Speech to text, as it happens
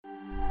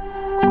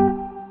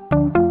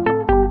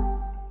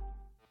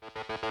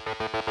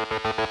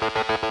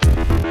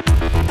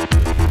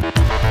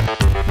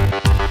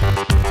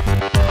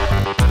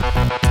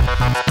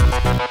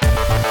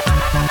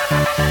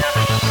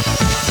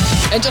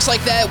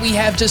we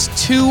have just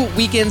 2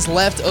 weekends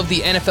left of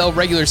the NFL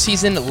regular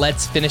season.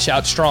 Let's finish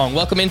out strong.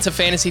 Welcome into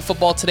Fantasy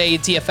Football Today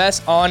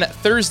DFS on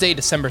Thursday,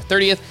 December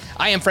 30th.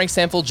 I am Frank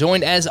Stanfield,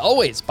 joined as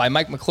always by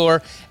Mike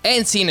McClure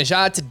and C.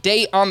 Najad.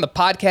 Today on the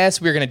podcast,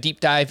 we're going to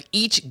deep dive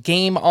each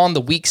game on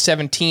the Week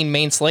 17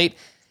 main slate.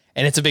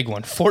 And it's a big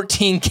one,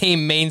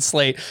 14-game main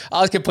slate. I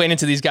was complaining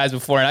to these guys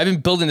before, and I've been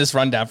building this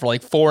rundown for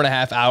like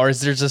 4.5 hours.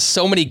 There's just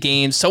so many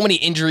games, so many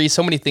injuries,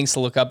 so many things to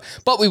look up,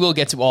 but we will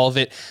get to all of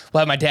it.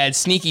 We'll have my dad's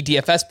sneaky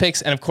DFS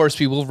picks, and of course,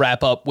 we will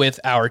wrap up with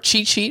our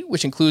cheat sheet,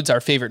 which includes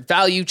our favorite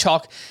value,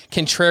 chalk,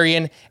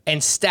 contrarian,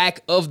 and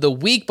stack of the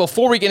week.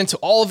 Before we get into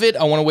all of it,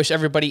 I want to wish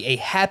everybody a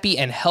happy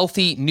and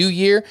healthy new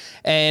year,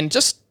 and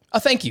just a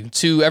thank you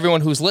to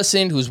everyone who's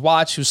listened, who's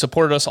watched, who's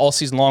supported us all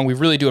season long. We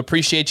really do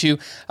appreciate you.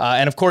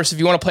 And of course, if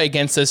you want to play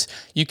against us,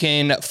 you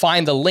can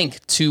find the link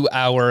to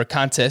our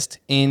contest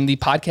in the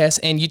podcast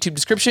and YouTube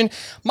description.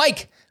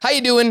 Mike, how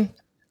you doing?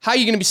 How are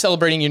you going to be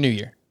celebrating your new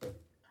year?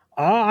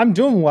 I'm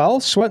doing well,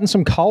 sweating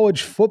some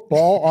college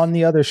football on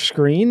the other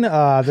screen.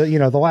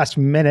 The last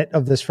minute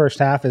of this first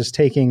half is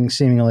taking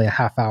seemingly a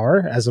half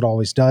hour, as it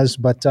always does.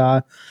 But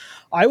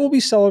I will be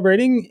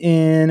celebrating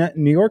in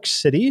New York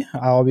City.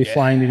 I'll be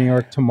flying to New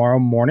York tomorrow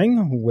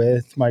morning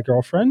with my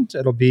girlfriend.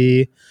 It'll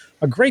be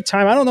a great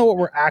time. I don't know what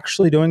we're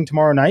actually doing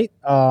tomorrow night.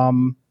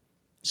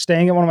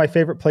 Staying at one of my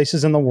favorite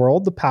places in the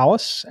world, the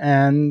Palace,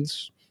 and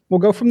we'll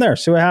go from there,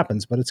 see what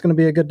happens. But it's going to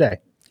be a good day.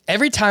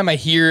 Every time I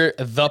hear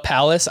the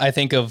Palace, I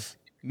think of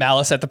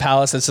Malice at the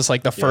Palace. It's just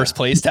like the first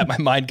place that my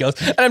mind goes.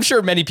 And I'm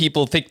sure many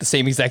people think the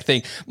same exact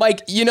thing. Mike,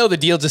 you know the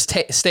deal. Just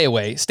stay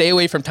away. Stay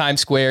away from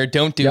Times Square.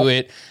 Don't do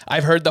it.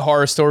 I've heard the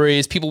horror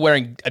stories. People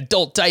wearing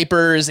adult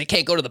diapers. They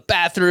can't go to the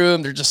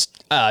bathroom. They're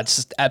just, it's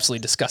just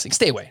absolutely disgusting.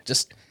 Stay away.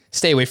 Just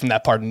stay away from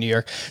that part of New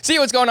York. See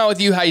what's going on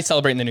with you. How you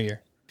celebrating the new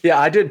year? Yeah,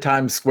 I did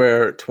Times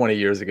Square 20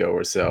 years ago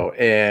or so,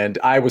 and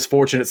I was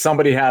fortunate.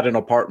 Somebody had an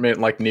apartment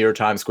like near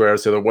Times Square,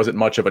 so there wasn't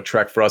much of a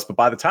trek for us. But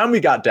by the time we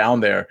got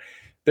down there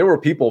were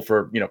people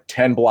for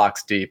 10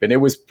 blocks deep, and it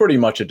was pretty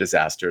much a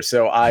disaster.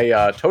 So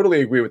I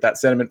totally agree with that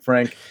sentiment,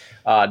 Frank.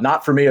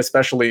 Not for me,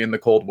 especially in the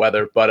cold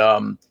weather. But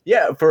I'm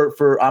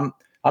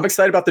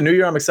excited about the new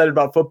year. I'm excited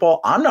about football.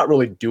 I'm not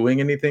really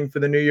doing anything for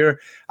the new year.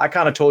 I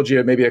kind of told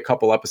you maybe a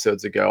couple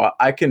episodes ago.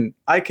 I can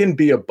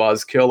be a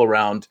buzzkill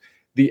around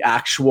the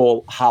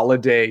actual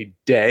holiday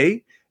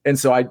day. And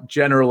so I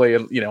generally,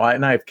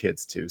 and I have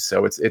kids too.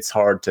 So it's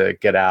hard to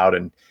get out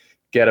and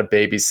get a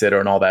babysitter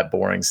and all that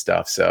boring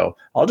stuff. So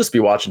I'll just be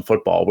watching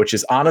football, which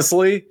is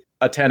honestly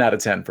a 10 out of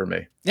 10 for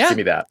me. Yeah, give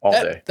me that all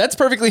day. That's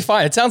perfectly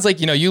fine. It sounds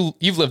like,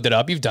 you've lived it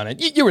up. You've done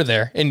it. You were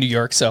there in New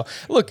York. So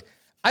look,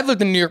 I've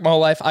lived in New York my whole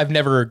life. I've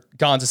never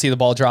gone to see the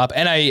ball drop,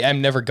 and I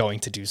am never going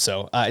to do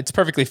so. It's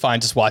perfectly fine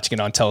just watching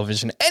it on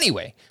television.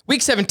 Anyway,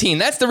 Week 17,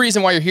 that's the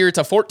reason why you're here. It's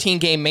a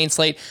 14-game main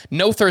slate.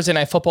 No Thursday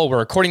Night Football. We're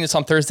recording this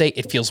on Thursday.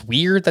 It feels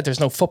weird that there's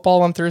no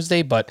football on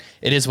Thursday, but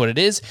it is what it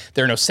is.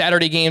 There are no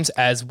Saturday games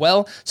as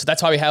well, so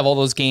that's why we have all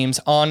those games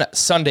on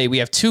Sunday. We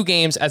have 2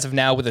 games as of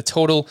now with a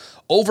total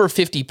over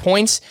 50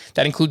 points.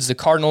 That includes the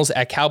Cardinals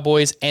at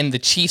Cowboys and the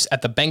Chiefs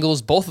at the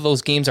Bengals. Both of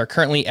those games are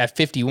currently at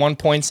 51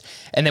 points.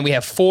 And then we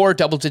have 4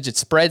 double-digit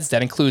spreads.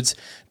 That includes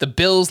the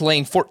Bills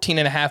laying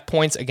 14.5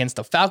 points against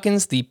the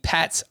Falcons. The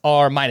Pats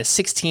are minus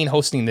 16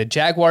 hosting the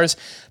Jaguars.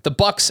 The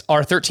Bucks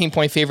are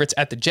 13-point favorites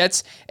at the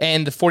Jets.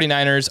 And the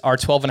 49ers are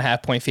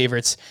 12.5-point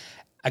favorites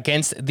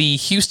against the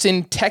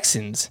Houston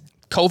Texans.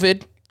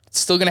 COVID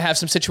still going to have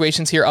some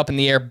situations here up in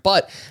the air,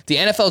 but the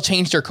NFL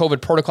changed their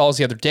COVID protocols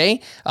the other day,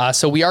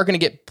 so we are going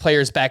to get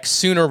players back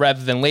sooner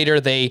rather than later.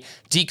 They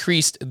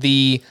decreased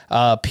the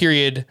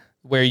period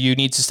where you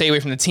need to stay away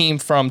from the team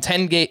from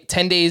 10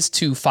 days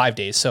to 5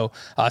 days. So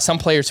some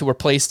players who were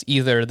placed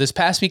either this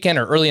past weekend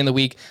or early in the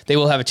week, they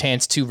will have a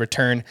chance to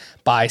return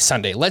by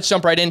Sunday. Let's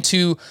jump right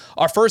into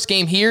our first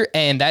game here,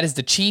 and that is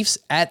the Chiefs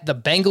at the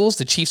Bengals.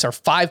 The Chiefs are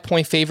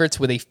 5-point favorites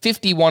with a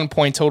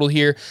 51-point total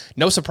here.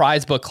 No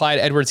surprise, but Clyde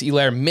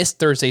Edwards-Helaire missed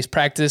Thursday's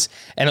practice,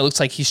 and it looks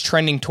like he's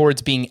trending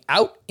towards being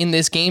out in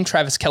this game.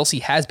 Travis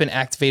Kelce has been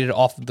activated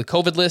off of the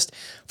COVID list.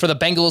 For the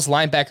Bengals,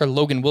 linebacker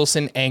Logan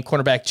Wilson and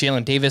cornerback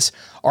Jalen Davis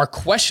are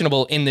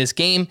questionable in this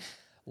game.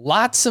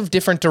 Lots of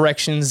different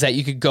directions that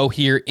you could go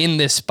here in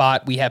this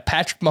spot. We have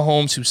Patrick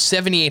Mahomes, who's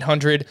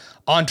 7,800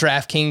 on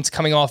DraftKings,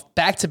 coming off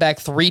back-to-back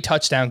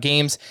 3-touchdown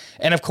games.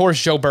 And of course,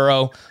 Joe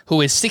Burrow,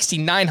 who is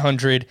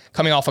 6,900,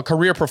 coming off a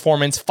career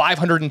performance,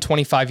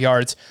 525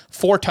 yards,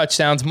 4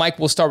 touchdowns. Mike,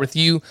 we'll start with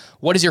you.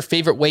 What is your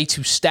favorite way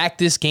to stack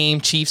this game,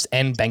 Chiefs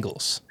and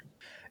Bengals?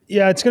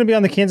 Yeah, it's going to be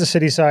on the Kansas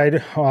City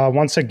side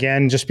once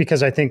again, just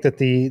because I think that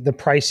the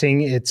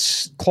pricing,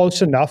 it's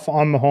close enough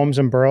on Mahomes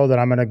and Burrow that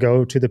I'm going to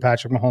go to the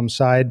Patrick Mahomes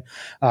side.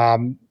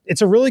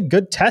 It's a really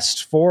good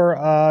test for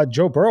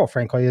Joe Burrow,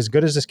 frankly, as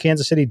good as this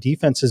Kansas City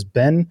defense has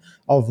been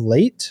of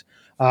late.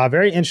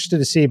 Very interested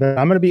to see, but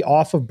I'm going to be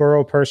off of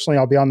Burrow personally.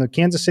 I'll be on the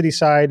Kansas City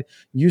side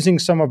using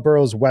some of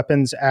Burrow's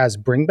weapons as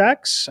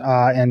bringbacks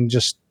and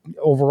just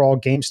overall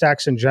game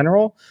stacks in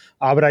general.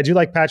 But I do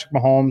like Patrick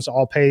Mahomes.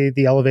 I'll pay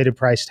the elevated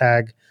price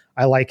tag.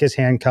 I like his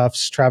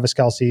handcuffs. Travis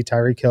Kelce,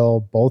 Tyreek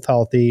Hill, both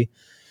healthy.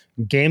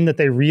 game that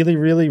they really,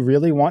 really,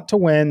 really want to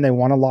win. They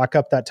want to lock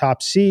up that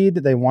top seed.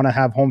 They want to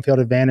have home field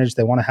advantage.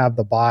 They want to have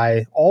the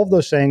bye. All of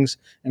those things,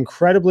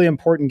 incredibly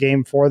important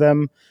game for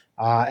them.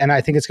 And I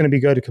think it's going to be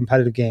good, a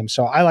competitive game.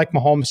 So I like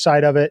Mahomes'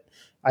 side of it.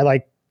 I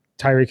like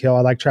Tyreek Hill.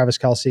 I like Travis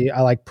Kelce.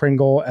 I like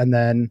Pringle. And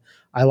then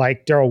I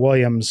like Darrell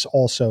Williams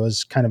also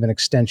as kind of an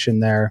extension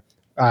there,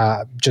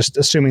 just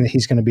assuming that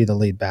he's going to be the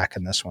lead back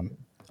in this one.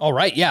 All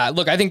right. Yeah.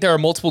 Look, I think there are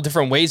multiple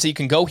different ways that you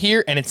can go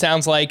here. And it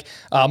sounds like,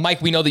 Mike,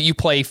 we know that you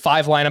play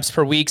 5 lineups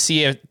per week.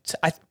 See,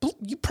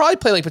 you probably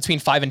play like between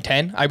 5 and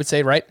 10, I would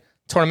say, right?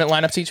 Tournament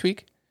lineups each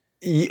week?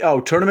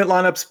 Tournament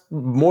lineups,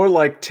 more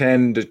like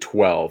 10 to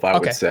 12, I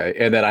would say.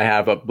 And then I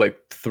have like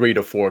 3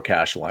 to 4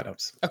 cash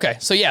lineups. Okay.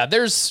 So yeah,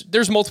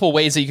 there's multiple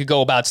ways that you could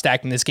go about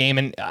stacking this game.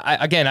 And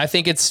I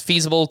think it's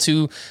feasible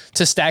to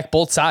stack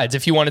both sides.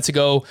 If you wanted to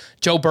go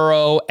Joe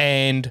Burrow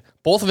and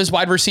both of his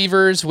wide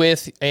receivers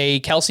with a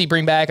Kelce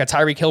bring back, a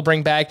Tyreek Hill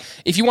bring back.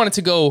 If you wanted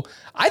to go,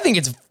 I think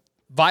it's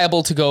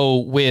viable to go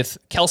with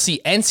Kelce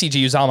and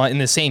CJ Uzomah in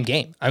the same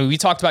game. I mean, we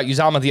talked about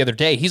Uzomah the other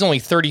day. He's only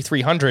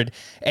 3,300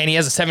 and he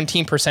has a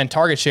 17%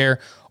 target share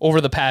over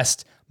the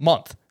past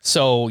month.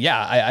 So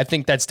yeah, I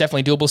think that's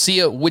definitely doable.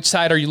 See, which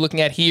side are you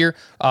looking at here?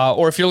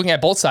 Or if you're looking at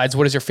both sides,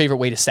 what is your favorite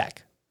way to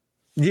stack?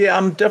 Yeah,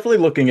 I'm definitely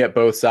looking at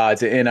both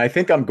sides, and I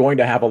think I'm going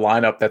to have a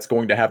lineup that's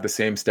going to have the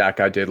same stack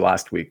I did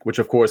last week, which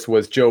of course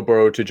was Joe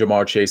Burrow to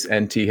Jamar Chase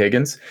and T.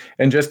 Higgins,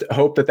 and just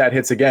hope that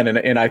hits again.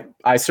 And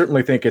I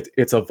certainly think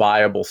it's a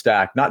viable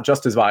stack, not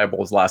just as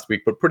viable as last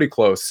week, but pretty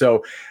close.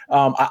 So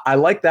I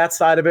like that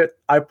side of it.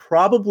 I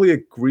probably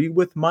agree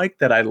with Mike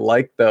that I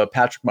like the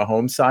Patrick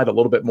Mahomes side a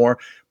little bit more,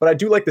 but I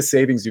do like the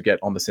savings you get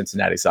on the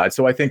Cincinnati side.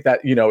 So I think that,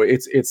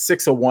 it's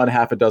 6 of one,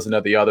 half a dozen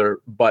of the other,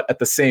 but at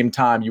the same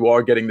time, you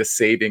are getting the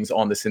savings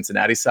on the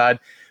Cincinnati side.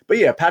 But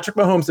yeah, Patrick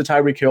Mahomes to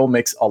Tyreek Hill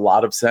makes a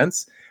lot of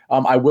sense.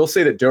 I will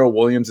say that Darrell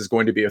Williams is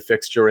going to be a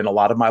fixture in a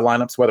lot of my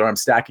lineups, whether I'm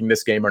stacking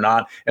this game or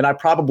not. And I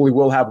probably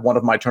will have one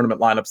of my tournament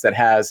lineups that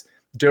has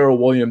Darrell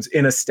Williams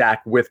in a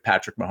stack with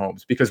Patrick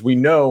Mahomes, because we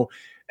know,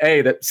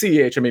 that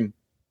CEH,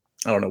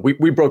 I don't know.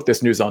 We broke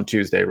this news on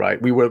Tuesday,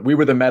 right? We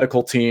were the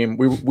medical team.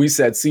 We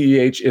said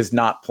CEH is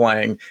not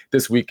playing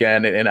this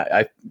weekend,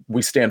 and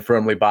we stand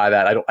firmly by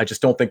that. I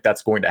just don't think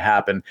that's going to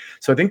happen.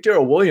 So I think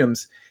Darrell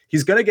Williams,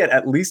 he's going to get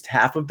at least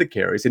half of the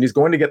carries, and he's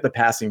going to get the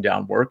passing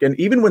down work. And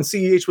even when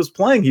CEH was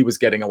playing, he was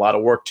getting a lot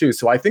of work too.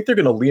 So I think they're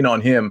going to lean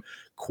on him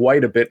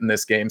quite a bit in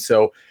this game.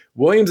 So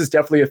Williams is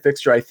definitely a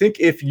fixture. I think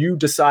if you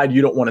decide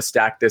you don't want to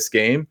stack this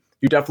game,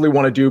 you definitely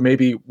want to do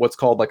maybe what's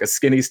called like a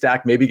skinny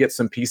stack, maybe get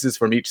some pieces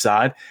from each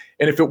side.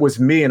 And if it was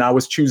me and I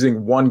was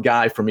choosing one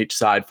guy from each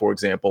side, for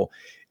example,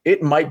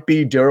 it might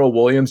be Darrell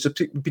Williams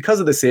just because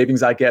of the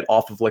savings I get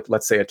off of, like,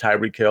 let's say a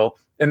Tyreek Hill.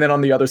 And then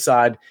on the other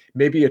side,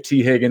 maybe a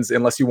T. Higgins,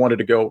 unless you wanted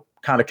to go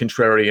kind of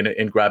contrary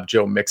and grab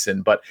Joe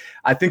Mixon. But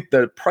I think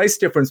the price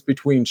difference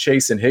between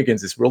Chase and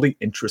Higgins is really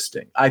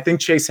interesting. I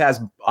think Chase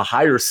has a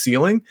higher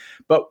ceiling,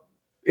 but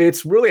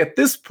it's really at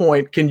this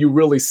point, can you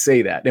really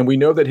say that? And we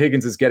know that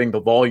Higgins is getting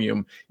the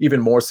volume even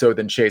more so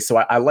than Chase. So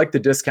I like the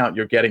discount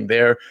you're getting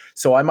there.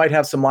 So I might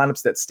have some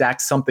lineups that stack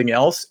something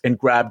else and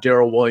grab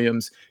Darrell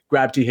Williams,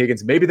 grab T.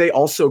 Higgins. Maybe they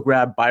also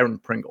grab Byron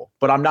Pringle.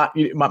 But I'm not,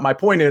 my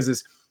point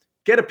is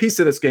get a piece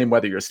of this game,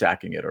 whether you're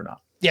stacking it or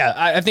not. Yeah,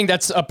 I think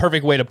that's a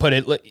perfect way to put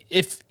it.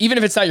 Even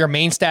if it's not your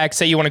main stack,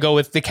 say you want to go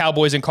with the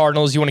Cowboys and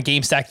Cardinals, you want to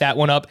game stack that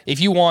one up. If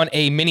you want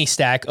a mini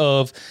stack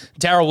of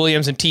Darrell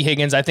Williams and T.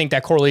 Higgins, I think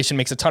that correlation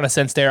makes a ton of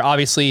sense there.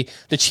 Obviously,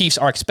 the Chiefs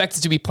are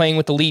expected to be playing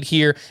with the lead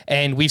here,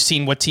 and we've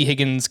seen what T.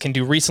 Higgins can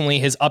do recently,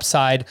 his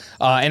upside,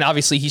 and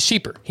obviously he's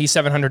cheaper. He's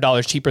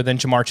 $700 cheaper than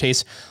Jamar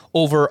Chase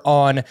over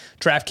on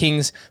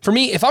DraftKings. For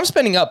me, if I'm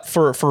spending up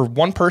for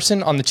one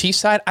person on the Chiefs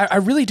side, I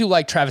really do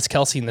like Travis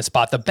Kelce in this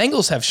spot. The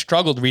Bengals have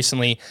struggled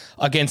recently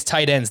against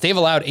tight ends. They've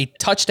allowed a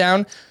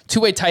touchdown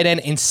to a tight end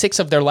in 6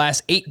 of their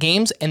last 8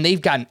 games, and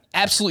they've gotten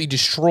absolutely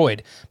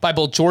destroyed by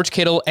both George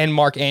Kittle and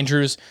Mark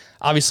Andrews.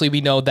 Obviously, we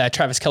know that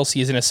Travis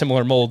Kelce is in a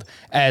similar mold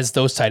as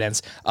those tight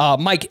ends.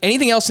 Mike,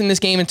 anything else in this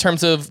game in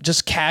terms of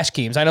just cash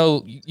games? I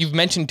know you've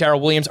mentioned Darrell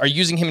Williams. Are you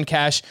using him in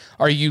cash?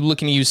 Are you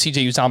looking to use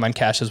CJ Uzomah in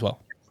cash as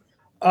well?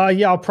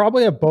 Yeah, I'll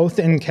probably have both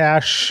in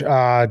cash.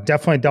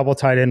 Definitely double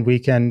tight end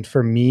weekend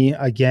for me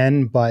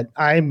again, but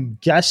I'm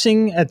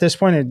guessing at this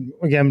point,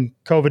 again,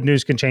 COVID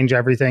news can change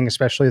everything,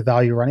 especially with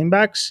value running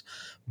backs.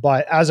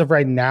 But as of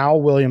right now,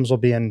 Williams will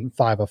be in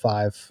 5 of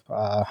 5,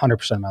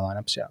 100% of my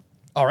lineups. Yeah.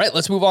 All right,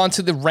 let's move on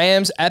to the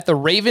Rams at the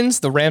Ravens.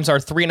 The Rams are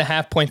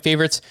 3.5 point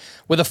favorites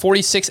with a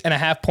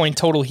 46.5 point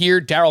total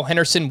here. Darrell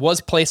Henderson was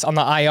placed on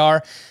the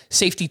IR.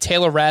 Safety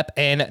Taylor Rapp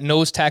and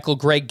nose tackle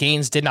Greg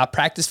Gaines did not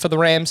practice for the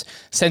Rams.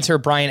 Center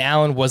Brian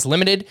Allen was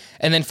limited.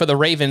 And then for the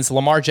Ravens,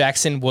 Lamar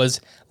Jackson was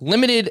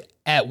limited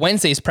at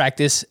Wednesday's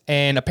practice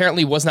and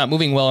apparently was not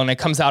moving well. And it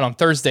comes out on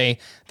Thursday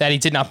that he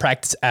did not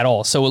practice at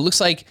all. So it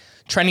looks like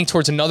trending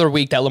towards another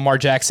week that Lamar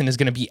Jackson is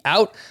going to be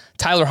out.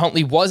 Tyler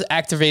Huntley was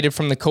activated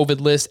from the COVID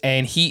list,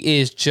 and he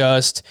is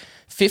just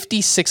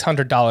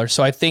 $5,600.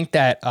 So I think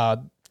that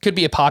could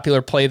be a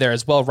popular play there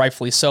as well,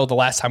 rightfully so. The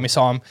last time we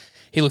saw him,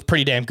 He looked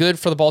pretty damn good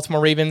for the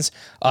Baltimore Ravens.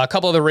 A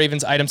couple of the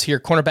Ravens items here: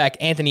 cornerback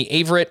Anthony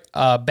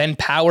Averett, Ben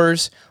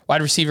Powers,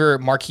 wide receiver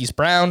Marquise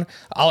Brown,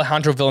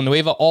 Alejandro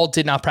Villanueva, all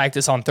did not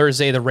practice on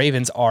Thursday. The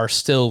Ravens are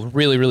still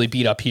really, really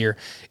beat up here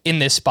in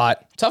this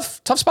spot.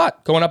 Tough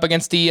spot going up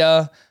against the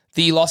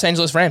Los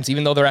Angeles Rams,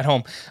 even though they're at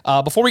home.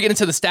 Before we get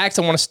into the stacks,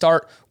 I want to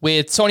start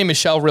with Sony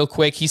Michel real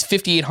quick. He's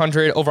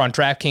 5,800 over on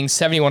DraftKings,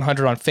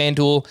 7,100 on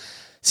FanDuel.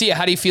 Sia,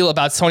 how do you feel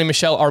about Sony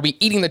Michel? Are we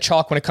eating the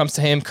chalk when it comes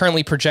to him?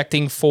 Currently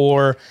projecting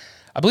for,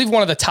 I believe,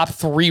 one of the top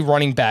 3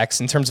 running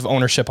backs in terms of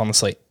ownership on the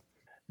slate.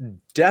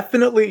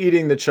 Definitely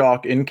eating the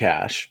chalk in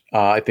cash.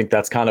 I think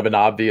that's kind of an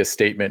obvious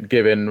statement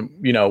given,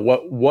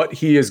 what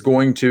he is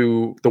going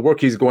to, the work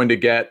he's going to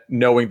get,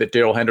 knowing that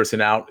Darrell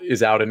Henderson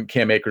is out and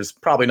Cam Akers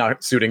probably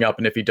not suiting up.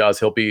 And if he does,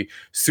 he'll be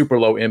super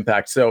low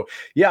impact. So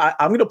yeah,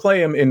 I'm going to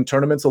play him in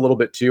tournaments a little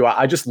bit too.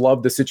 I just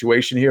love the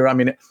situation here. I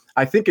mean,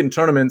 I think in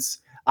tournaments,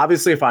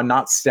 obviously if I'm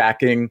not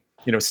stacking,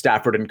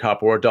 Stafford and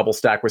Kupp, or a double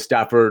stack with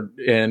Stafford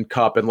and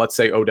Kupp and let's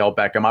say Odell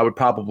Beckham, I would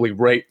probably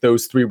rate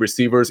those 3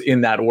 receivers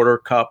in that order: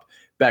 Kupp,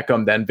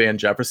 Beckham, then Van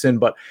Jefferson.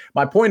 But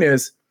my point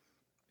is,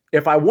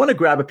 if I want to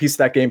grab a piece of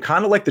that game,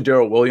 kind of like the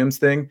Darrell Williams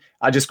thing,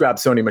 I just grab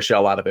Sony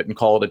Michel out of it and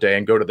call it a day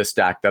and go to the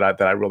stack that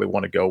I really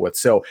want to go with.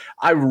 So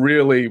I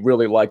really,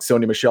 really like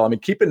Sony Michel. I mean,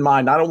 keep in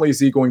mind, not only is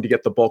he going to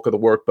get the bulk of the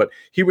work, but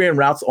he ran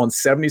routes on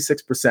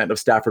 76% of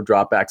Stafford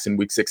dropbacks in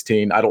week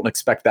 16. I don't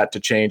expect that to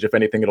change. If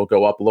anything, it'll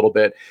go up a little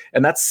bit.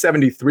 And that's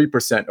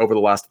 73% over the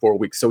last 4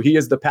 weeks. So he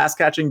is the pass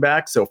catching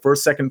back. So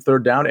first, second,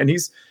 third down. And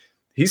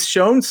he's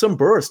shown some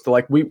burst.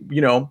 Like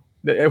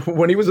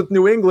when he was with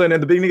New England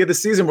at the beginning of the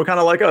season, we're kind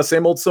of like, oh,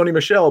 same old Sony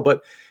Michel.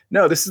 But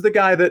no, this is the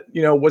guy that,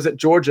 was at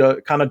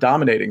Georgia kind of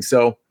dominating.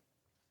 So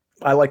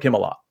I like him a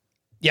lot.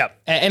 Yeah.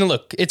 And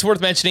look, it's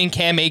worth mentioning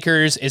Cam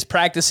Akers is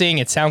practicing.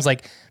 It sounds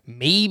like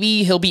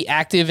maybe he'll be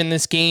active in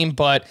this game,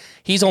 but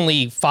he's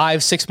only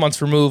 5-6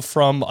 months removed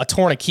from a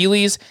torn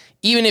Achilles.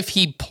 Even if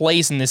he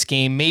plays in this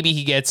game, maybe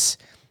he gets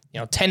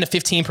 10 to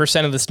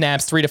 15% of the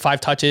snaps, 3 to 5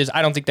 touches.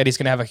 I don't think that he's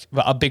going to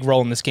have a big role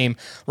in this game.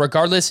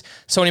 Regardless,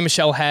 Sony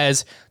Michel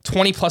has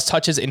 20 plus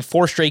touches in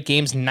 4 straight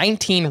games,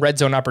 19 red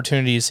zone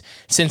opportunities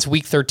since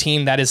week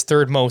 13. That is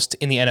 3rd most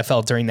in the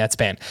NFL during that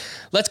span.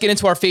 Let's get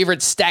into our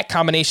favorite stack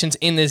combinations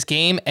in this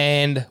game,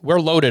 and we're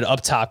loaded up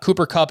top.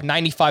 Cooper Kupp,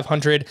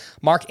 9,500.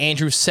 Mark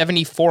Andrews,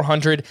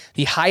 7,400.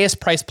 The highest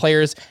priced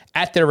players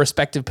at their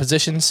respective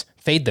positions.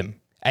 Fade them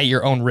at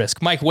your own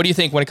risk. Mike, what do you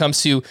think when it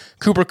comes to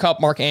Cooper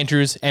Kupp, Mark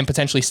Andrews, and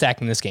potentially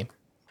stacking this game?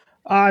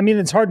 I mean,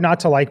 it's hard not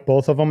to like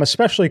both of them,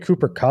 especially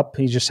Cooper Kupp.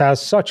 He just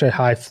has such a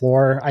high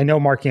floor. I know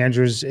Mark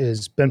Andrews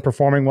has been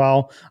performing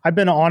well. I've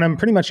been on him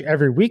pretty much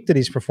every week that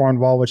he's performed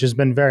well, which has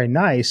been very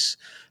nice.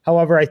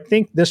 However, I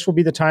think this will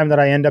be the time that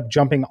I end up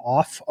jumping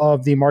off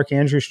of the Mark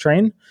Andrews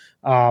train.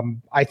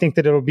 I think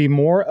that it'll be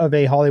more of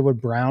a Hollywood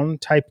Brown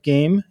type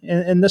game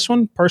in this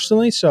one,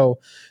 personally. So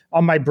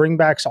on my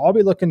bringbacks, I'll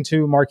be looking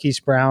to Marquise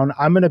Brown.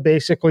 I'm going to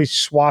basically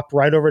swap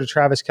right over to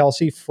Travis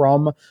Kelce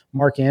from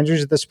Mark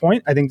Andrews at this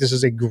point. I think this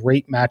is a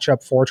great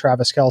matchup for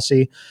Travis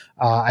Kelce.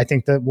 I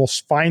think that we'll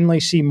finally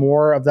see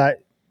more of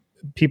that,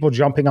 people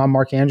jumping on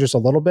Mark Andrews a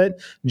little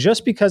bit,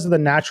 just because of the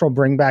natural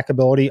bring back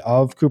ability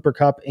of Cooper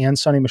Kupp and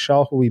Sony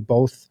Michel, who we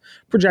both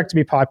project to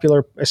be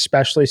popular,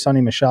 especially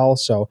Sony Michel.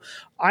 So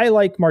I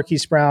like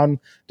Marquise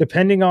Brown.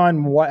 Depending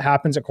on what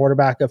happens at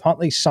quarterback, if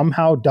Huntley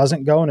somehow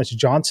doesn't go and it's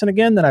Johnson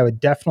again, then I would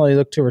definitely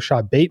look to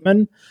Rashad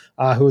Bateman,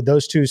 who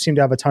those two seem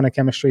to have a ton of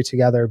chemistry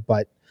together.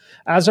 But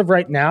as of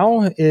right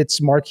now,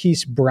 it's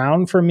Marquise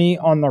Brown for me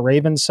on the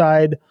Ravens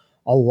side.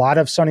 A lot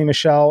of Sony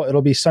Michel.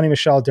 It'll be Sony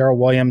Michel, Darrell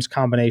Williams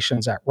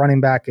combinations at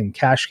running back and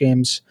cash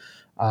games.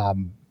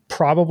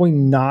 Probably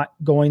not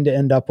going to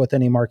end up with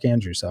any Mark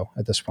Andrews, though,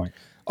 at this point.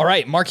 All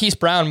right, Marquise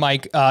Brown,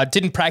 Mike,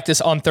 didn't practice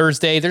on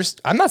Thursday.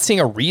 I'm not seeing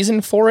a reason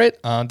for it.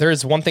 There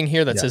is one thing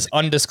here that says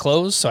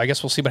undisclosed, so I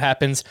guess we'll see what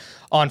happens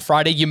on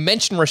Friday. You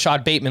mentioned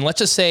Rashad Bateman. Let's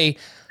just say,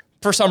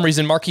 for some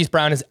reason, Marquise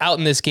Brown is out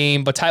in this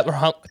game, but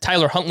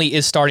Tyler Huntley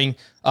is starting.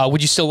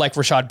 Would you still like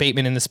Rashad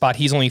Bateman in this spot?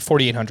 He's only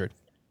 4,800.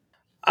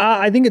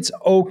 I think it's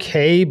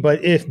okay,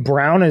 but if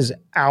Brown is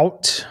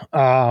out,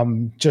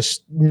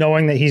 just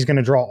knowing that he's going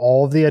to draw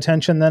all of the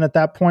attention then at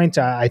that point,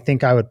 I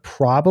think I would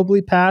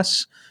probably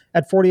pass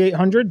at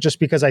 4,800, just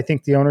because I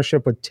think the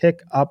ownership would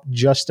tick up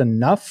just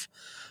enough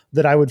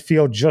that I would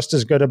feel just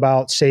as good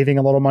about saving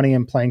a little money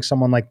and playing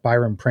someone like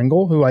Byron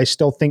Pringle, who I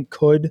still think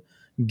could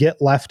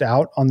get left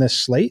out on this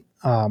slate.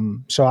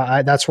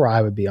 So that's where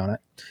I would be on it.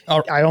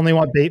 I only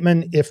want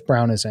Bateman if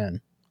Brown is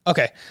in.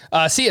 Okay.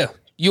 Sia,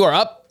 you are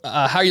up.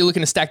 How are you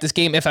looking to stack this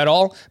game, if at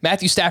all?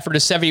 Matthew Stafford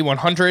is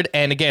 7,100.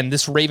 And again,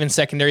 this Ravens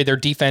secondary, their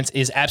defense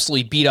is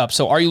absolutely beat up.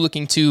 So are you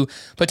looking to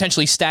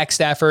potentially stack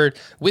Stafford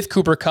with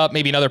Cooper Kupp,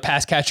 maybe another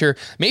pass catcher,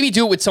 maybe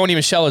do it with Sony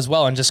Michel as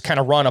well and just kind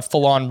of run a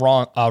full-on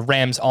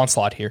Rams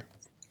onslaught here?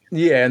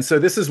 Yeah, and so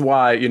this is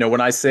why, when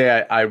I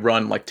say I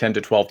run like 10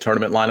 to 12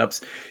 tournament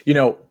lineups,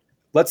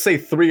 let's say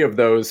 3 of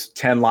those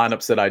 10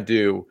 lineups that I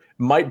do,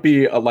 might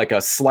be like a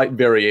slight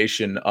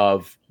variation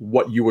of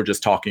what you were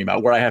just talking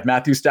about, where I have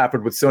Matthew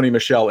Stafford with Sony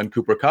Michel and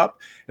Cooper Kupp.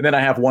 And then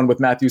I have one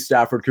with Matthew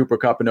Stafford, Cooper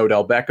Kupp, and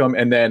Odell Beckham.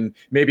 And then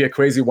maybe a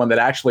crazy one that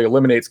actually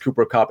eliminates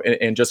Cooper Kupp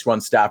and just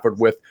runs Stafford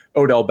with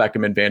Odell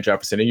Beckham and Van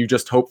Jefferson. And you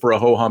just hope for a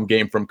ho-hum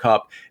game from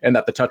Kupp and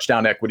that the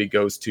touchdown equity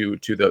goes to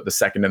the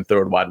second and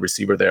third wide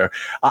receiver there.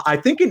 I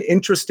think an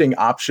interesting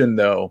option,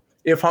 though,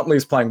 if Huntley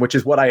is playing, which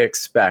is what I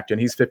expect,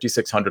 and he's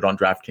 5,600 on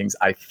DraftKings,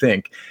 I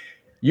think,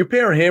 you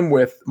pair him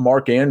with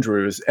Mark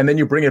Andrews, and then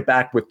you bring it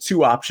back with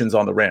two options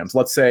on the Rams.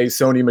 Let's say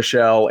Sony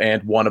Michel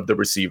and one of the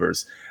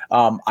receivers.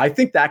 I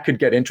think that could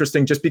get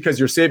interesting just because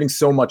you're saving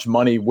so much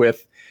money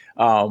with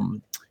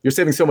Huntley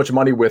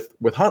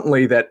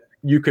that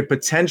you could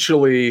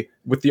potentially,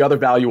 with the other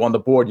value on the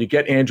board, you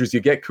get Andrews, you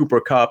get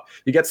Cooper Kupp,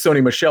 you get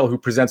Sony Michel, who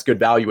presents good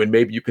value, and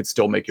maybe you could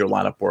still make your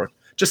lineup work.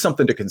 Just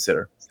something to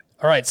consider.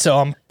 All right, so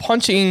I'm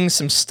punching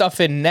some stuff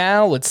in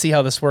now. Let's see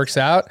how this works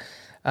out.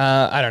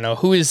 I don't know.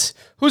 Who's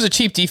a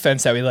cheap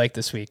defense that we like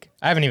this week?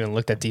 I haven't even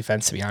looked at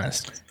defense, to be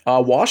honest.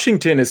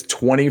 Washington is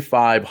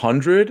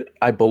 2,500,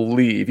 I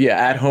believe. Yeah,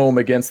 at home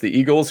against the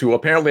Eagles, who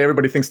apparently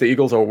everybody thinks the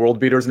Eagles are world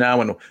beaters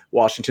now, and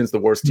Washington's the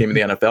worst team in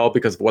the NFL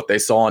because of what they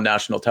saw on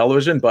national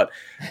television. But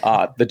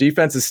the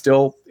defense is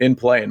still in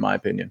play, in my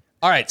opinion.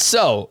 All right,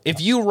 so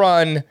if you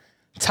run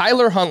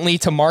Tyler Huntley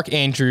to Mark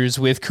Andrews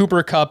with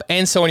Cooper Kupp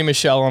and Sony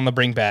Michel on the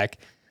bring back,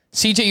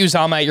 CJ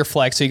Uzomah at your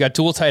flex, so you got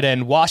dual tight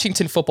end,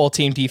 Washington football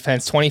team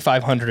defense,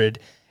 2,500,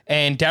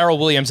 and Darrell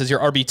Williams as your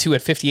RB2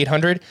 at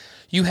 5,800.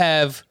 You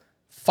have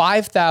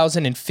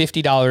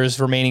 $5,050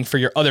 remaining for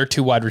your other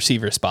two wide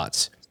receiver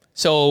spots.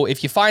 So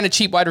if you find a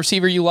cheap wide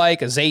receiver you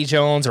like, a Zay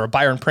Jones or a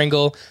Byron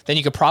Pringle, then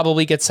you could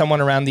probably get someone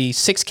around the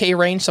 6K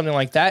range, something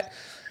like that.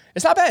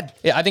 It's not bad.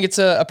 Yeah, I think it's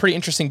a pretty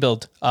interesting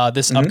build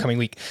this upcoming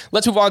week.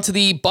 Let's move on to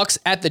the Bucks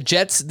at the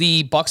Jets.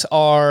 The Bucks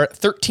are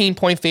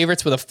 13-point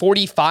favorites with a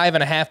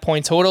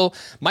 45.5-point total.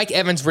 Mike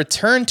Evans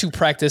returned to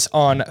practice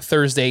on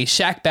Thursday.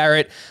 Shaq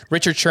Barrett,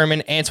 Richard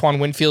Sherman, Antoine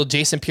Winfield,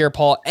 Jason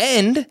Pierre-Paul,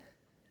 and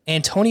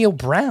Antonio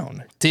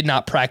Brown did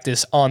not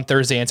practice on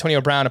Thursday.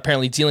 Antonio Brown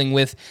apparently dealing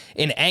with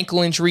an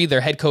ankle injury. Their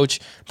head coach,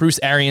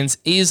 Bruce Arians,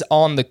 is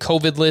on the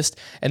COVID list.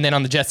 And then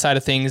on the Jets side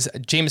of things,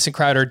 Jamison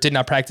Crowder did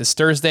not practice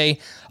Thursday.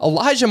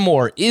 Elijah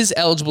Moore is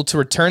eligible to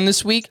return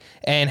this week,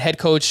 and head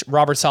coach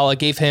Robert Saleh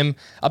gave him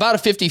about a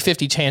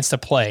 50-50 chance to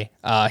play.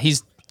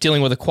 He's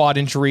dealing with a quad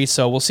injury,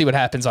 so we'll see what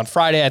happens on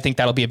Friday. I think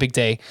that'll be a big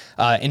day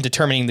in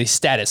determining the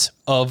status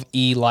of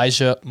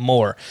Elijah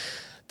Moore.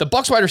 The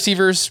Bucs wide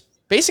receivers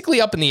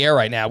basically up in the air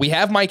right now. We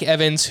have Mike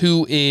Evans,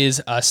 who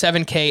is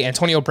 7K,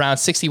 Antonio Brown,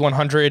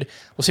 6,100.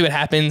 We'll see what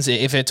happens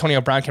if Antonio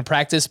Brown can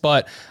practice.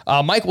 But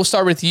Mike, we'll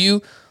start with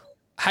you.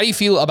 How do you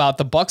feel about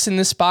the Bucs in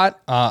this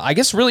spot? I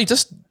guess really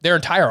just their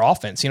entire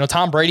offense. You know,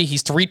 Tom Brady,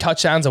 he's 3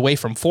 touchdowns away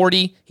from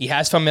 40. He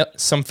has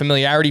some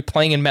familiarity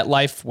playing in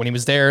MetLife when he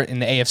was there in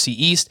the AFC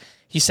East.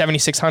 He's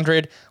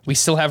 7,600. We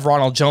still have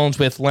Ronald Jones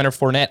with Leonard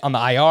Fournette on the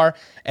IR.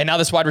 And now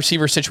this wide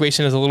receiver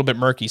situation is a little bit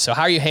murky. So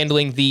how are you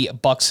handling the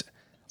Bucs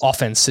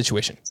offense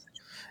situation?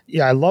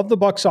 Yeah, I love the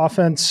Bucs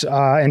offense.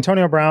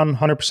 Antonio Brown,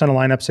 100% of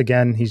lineups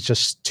again. He's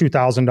just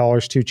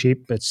 $2,000 too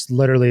cheap. It's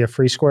literally a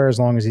free square as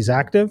long as he's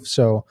active.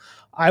 So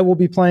I will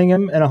be playing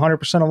him in 100%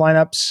 of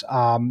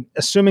lineups,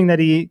 assuming that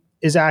he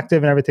is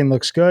active and everything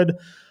looks good.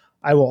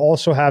 I will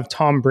also have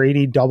Tom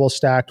Brady double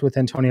stacked with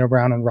Antonio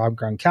Brown and Rob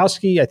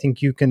Gronkowski. I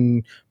think you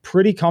can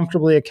pretty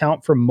comfortably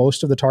account for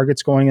most of the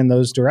targets going in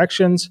those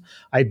directions.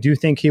 I do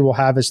think he will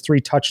have his 3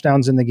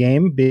 touchdowns in the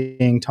game,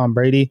 being Tom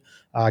Brady.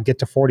 Get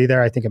to 40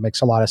 there. I think it makes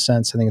a lot of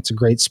sense. I think it's a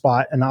great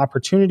spot, an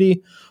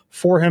opportunity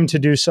for him to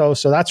do so.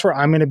 So that's where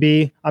I'm going to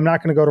be. I'm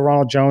not going to go to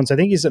Ronald Jones. I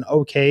think he's an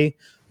okay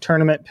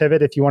tournament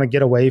pivot if you want to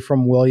get away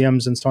from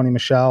Williams and Sony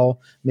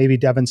Michel, maybe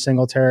Devin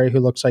Singletary, who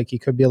looks like he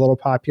could be a little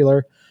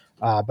popular.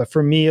 But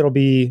for me, it'll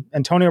be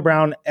Antonio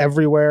Brown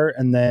everywhere,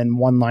 and then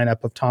one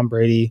lineup of Tom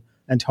Brady,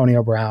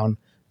 Antonio Brown,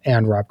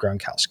 and Rob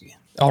Gronkowski.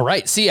 All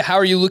right. See, how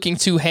are you looking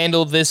to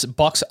handle this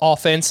Bucs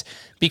offense?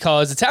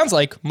 Because it sounds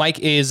like Mike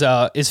is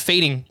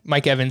fading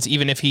Mike Evans,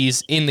 even if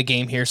he's in the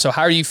game here. So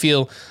how do you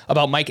feel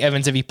about Mike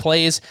Evans if he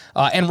plays?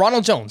 And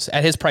Ronald Jones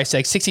at his price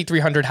tag,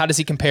 6,300. How does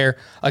he compare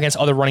against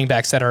other running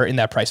backs that are in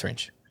that price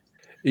range?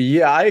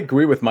 Yeah, I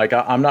agree with Mike.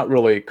 I'm not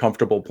really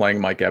comfortable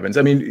playing Mike Evans.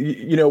 I mean,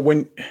 you know,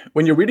 when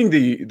you're reading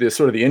the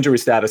sort of the injury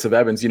status of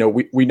Evans, you know,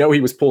 we know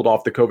he was pulled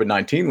off the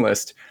COVID-19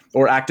 list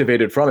or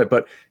activated from it,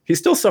 but he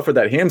still suffered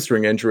that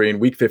hamstring injury in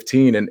week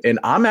 15. And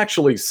I'm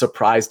actually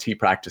surprised he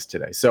practiced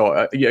today.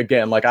 So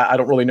again, like I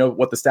don't really know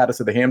what the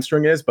status of the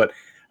hamstring is, but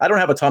I don't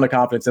have a ton of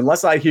confidence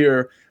unless I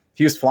hear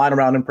he was flying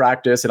around in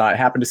practice and I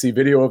happen to see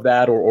video of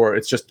that, or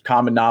it's just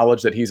common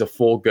knowledge that he's a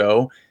full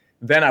go.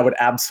 Then I would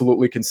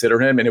absolutely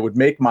consider him, and it would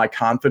make my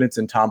confidence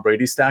in Tom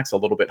Brady stacks a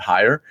little bit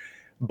higher.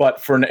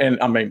 But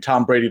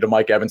Tom Brady to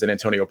Mike Evans and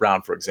Antonio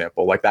Brown, for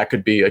example, like that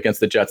could be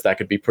against the Jets, that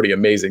could be pretty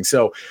amazing.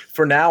 So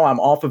for now, I'm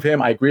off of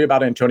him. I agree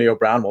about Antonio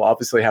Brown. We'll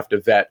obviously have to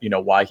vet, you know,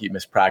 why he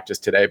missed practice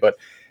today. But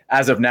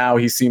as of now,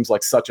 he seems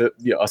like such a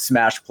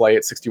smash play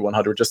at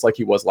 6,100, just like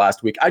he was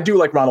last week. I do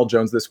like Ronald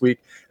Jones this week,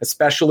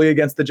 especially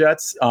against the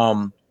Jets.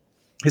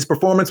 His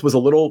performance was a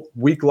little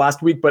weak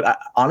last week, but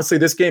honestly,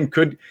 this game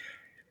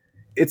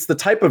it's the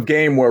type of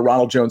game where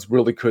Ronald Jones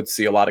really could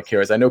see a lot of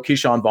carries. I know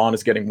Keyshawn Vaughn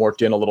is getting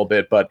worked in a little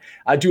bit, but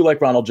I do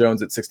like Ronald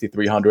Jones at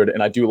 6,300,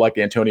 and I do like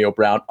Antonio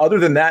Brown. Other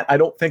than that, I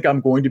don't think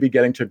I'm going to be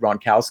getting to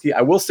Gronkowski.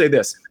 I will say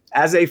this,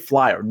 as a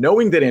flyer,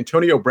 knowing that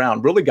Antonio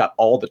Brown really got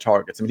all the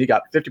targets. I mean, he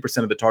got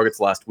 50% of the targets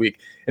last week,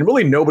 and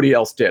really nobody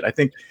else did. I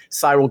think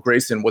Cyril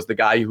Grayson was the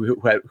guy who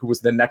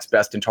was the next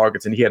best in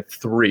targets, and he had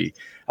 3.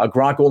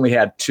 Gronk only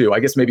had 2. I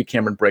guess maybe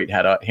Cameron Brate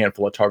had a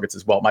handful of targets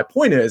as well. My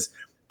point is,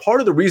 part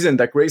of the reason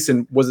that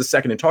Grayson was the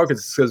second in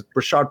targets is because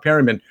Brashad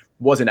Perryman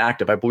wasn't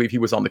active. I believe he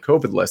was on the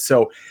COVID list.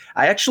 So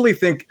I actually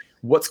think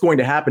what's going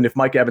to happen if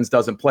Mike Evans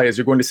doesn't play is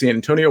you're going to see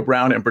Antonio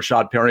Brown and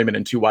Brashad Perryman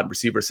in 2 wide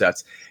receiver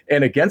sets.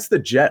 And against the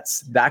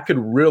Jets, that could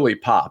really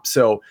pop.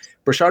 So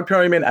Brashad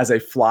Perryman as a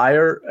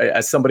flyer,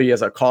 as somebody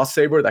as a cost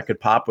saver that could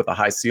pop with a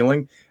high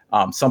ceiling,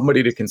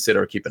 somebody to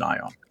consider, keep an eye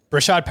on.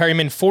 Brashad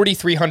Perryman,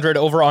 4,300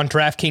 over on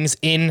DraftKings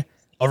in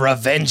a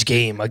revenge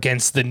game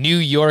against the New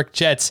York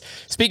Jets.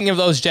 Speaking of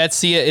those Jets,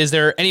 Sia, is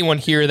there anyone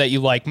here that you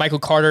like? Michael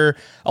Carter,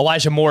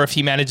 Elijah Moore, if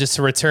he manages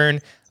to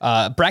return.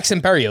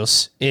 Braxton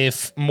Berrios,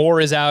 if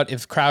Moore is out,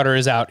 if Crowder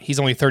is out,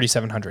 he's only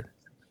 3,700.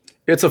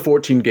 It's a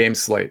 14-game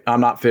slate.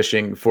 I'm not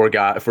fishing for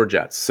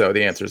Jets, so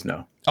the answer is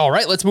no. All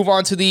right, let's move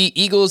on to the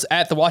Eagles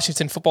at the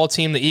Washington football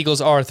team. The Eagles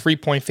are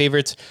 3-point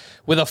favorites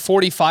with a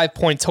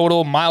 45-point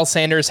total. Miles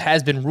Sanders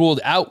has been ruled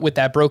out with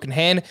that broken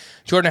hand.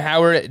 Jordan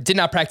Howard did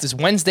not practice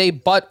Wednesday,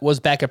 but was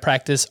back at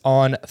practice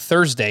on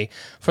Thursday.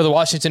 For the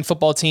Washington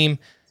football team,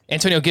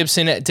 Antonio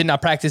Gibson did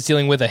not practice,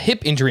 dealing with a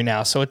hip injury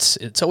now, so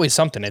it's always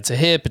something. It's a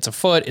hip, it's a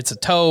foot, it's a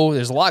toe.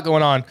 There's a lot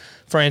going on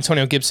for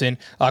Antonio Gibson.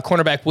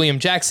 Cornerback William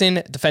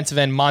Jackson, defensive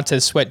end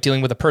Montez Sweat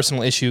dealing with a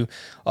personal issue,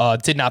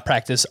 did not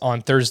practice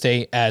on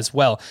Thursday as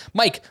well.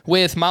 Mike,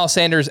 with Miles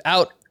Sanders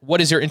out,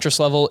 what is your interest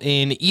level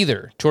in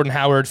either Jordan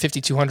Howard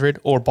 5,200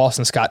 or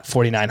Boston Scott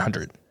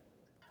 4,900?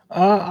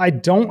 I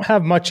don't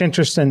have much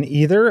interest in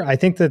either. I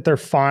think that they're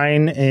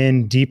fine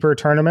in deeper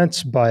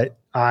tournaments, but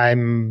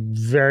I'm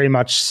very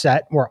much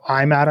set where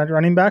I'm at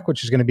running back,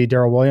 which is going to be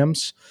Darrell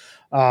Williams.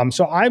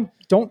 So I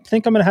don't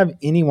think I'm going to have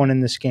anyone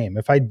in this game.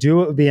 If I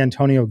do, it would be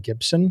Antonio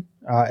Gibson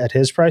at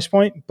his price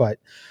point, but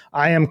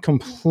I am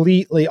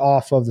completely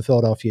off of the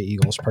Philadelphia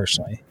Eagles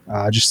personally.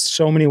 Just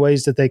so many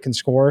ways that they can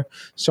score,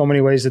 so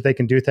many ways that they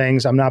can do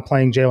things. I'm not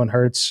playing Jalen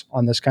Hurts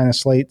on this kind of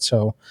slate.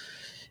 So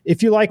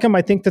if you like them,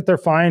 I think that they're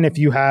fine. If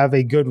you have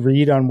a good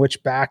read on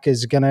which back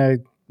is going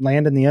to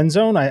land in the end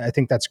zone, I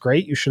think that's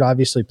great. You should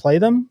obviously play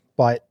them,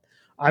 but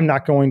I'm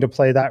not going to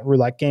play that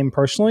roulette game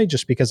personally,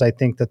 just because I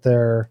think that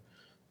there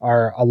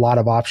are a lot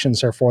of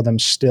options there for them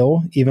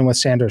still, even with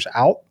Sanders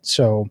out.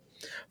 So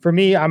for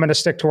me, I'm going to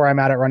stick to where I'm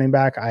at running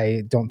back.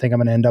 I don't think I'm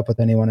going to end up with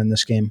anyone in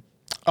this game.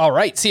 All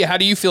right. Sia, how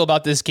do you feel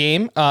about this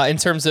game in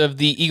terms of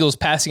the Eagles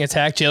passing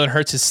attack? Jalen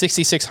Hurts is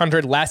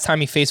 6,600. Last time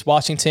he faced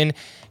Washington,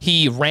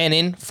 he ran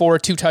in for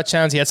 2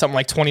 touchdowns. He had something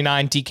like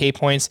 29 DK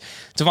points.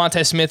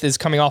 Devontae Smith is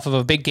coming off of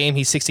a big game.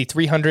 He's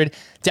 6,300.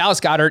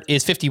 Dallas Goedert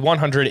is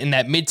 5,100 in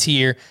that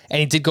mid-tier, and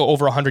he did go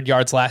over 100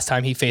 yards last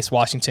time he faced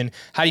Washington.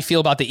 How do you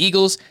feel about the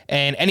Eagles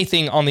and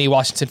anything on the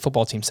Washington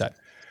football team side?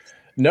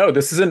 No,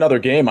 this is another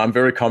game I'm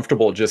very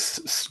comfortable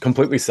just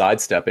completely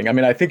sidestepping. I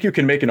mean, I think you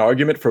can make an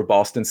argument for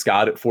Boston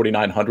Scott at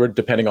 4,900,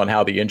 depending on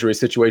how the injury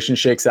situation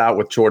shakes out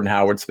with Jordan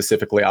Howard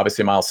specifically.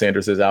 Obviously, Miles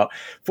Sanders is out.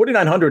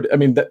 4,900, I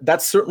mean,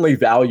 that's certainly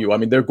value. I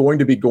mean, they're going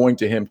to be going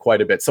to him quite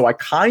a bit. So I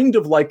kind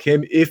of like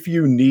him if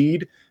you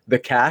need the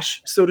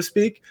cash, so to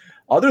speak.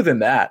 Other than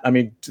that, I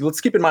mean, let's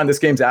keep in mind this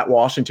game's at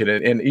Washington.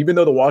 And even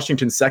though the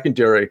Washington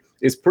secondary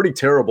is pretty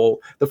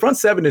terrible, the front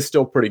seven is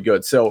still pretty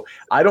good. So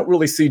I don't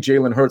really see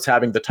Jalen Hurts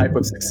having the type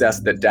of success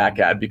that Dak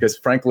had, because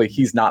frankly,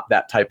 he's not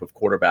that type of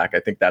quarterback. I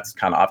think that's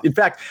kind of off. In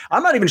fact,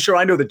 I'm not even sure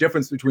I know the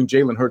difference between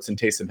Jalen Hurts and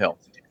Taysom Hill.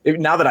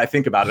 Now that I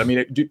think about it, I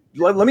mean,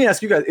 let me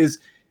ask you guys,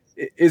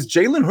 is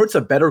Jalen Hurts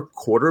a better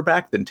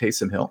quarterback than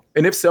Taysom Hill?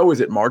 And if so,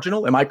 is it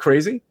marginal? Am I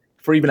crazy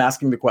for even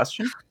asking the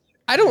question?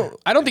 I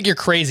don't think you're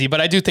crazy, but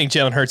I do think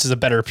Jalen Hurts is a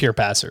better pure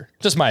passer.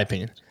 Just my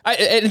opinion.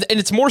 And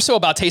it's more so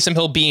about Taysom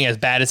Hill being as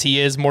bad as he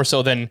is, more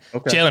so than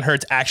Jalen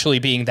Hurts actually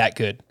being that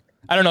good.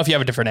 I don't know if you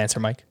have a different answer,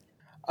 Mike.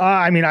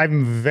 I mean,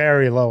 I'm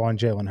very low on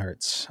Jalen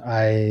Hurts.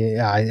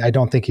 I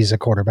don't think he's a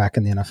quarterback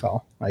in the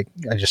NFL. I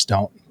just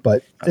don't.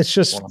 But it's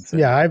just,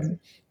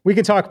 we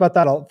can talk about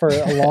that for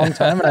a long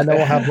time, and I know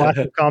we'll have lots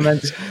of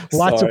comments,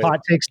 lots of hot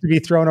takes to be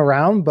thrown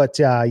around. But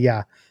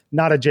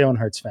not a Jalen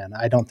Hurts fan.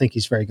 I don't think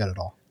he's very good at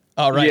all.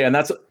 All right. Yeah,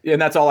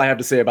 and that's all I have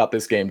to say about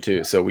this game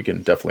too. So we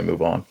can definitely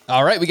move on.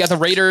 All right, we got the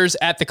Raiders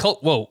at the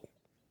Colts. Whoa,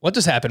 what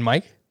just happened,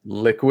 Mike?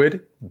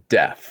 Liquid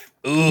death.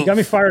 You got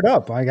me fired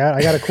up. I got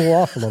to cool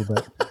off a little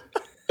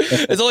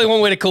bit. There's only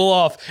one way to cool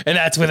off, and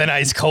that's with an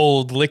ice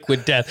cold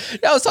liquid death.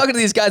 I was talking to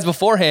these guys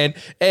beforehand,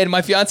 and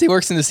my fiance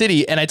works in the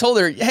city, and I told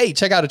her, hey,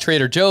 check out a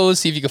Trader Joe's,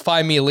 see if you can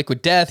find me a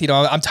liquid death. You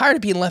know, I'm tired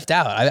of being left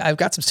out. I've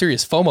got some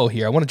serious FOMO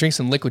here. I want to drink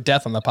some liquid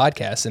death on the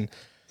podcast, and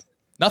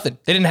Nothing.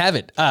 They didn't have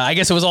it. I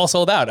guess it was all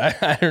sold out.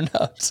 I don't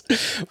know.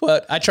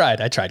 But I tried,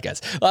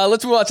 guys.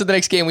 Let's move on to the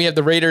next game. We have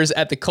the Raiders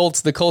at the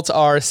Colts. The Colts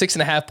are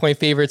 6.5-point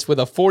favorites with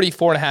a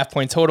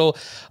 44.5-point total.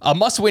 A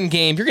must-win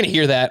game. You're going to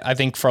hear that, I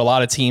think, for a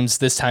lot of teams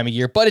this time of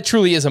year. But it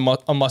truly is a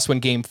must-win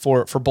game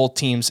for both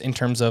teams in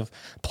terms of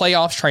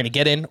playoffs, trying to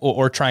get in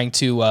or trying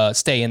to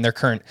stay in their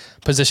current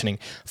positioning.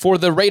 For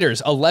the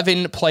Raiders,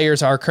 11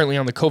 players are currently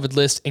on the COVID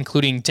list,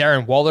 including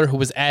Darren Waller, who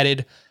was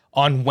added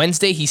on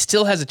Wednesday. He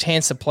still has a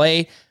chance to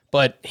play,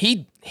 but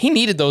he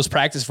needed those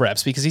practice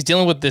reps because he's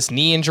dealing with this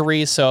knee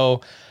injury. So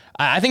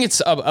I think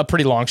it's a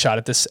pretty long shot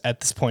at this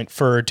point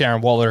for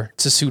Darren Waller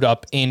to suit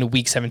up in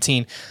Week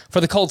 17.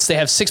 For the Colts, they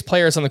have 6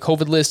 players on the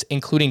COVID list,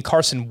 including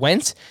Carson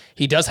Wentz.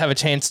 He does have a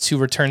chance to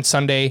return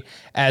Sunday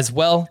as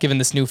well, given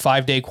this new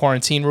 5-day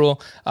quarantine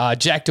rule.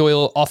 Jack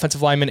Doyle,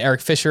 offensive lineman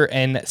Eric Fisher,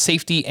 and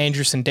safety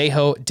Andrew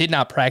Sendejo did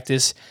not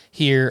practice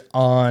here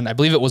on, I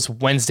believe it was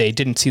Wednesday.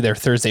 Didn't see their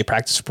Thursday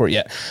practice report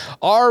yet.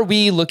 Are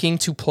we looking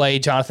to play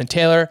Jonathan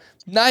Taylor?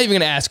 Not even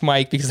going to ask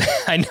Mike because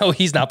I know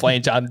he's not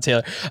playing Jonathan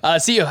Taylor.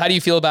 CEO, how do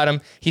you feel about him?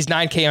 He's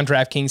 $9K on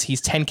DraftKings.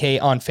 He's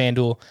 $10K on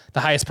FanDuel,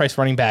 the highest priced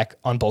running back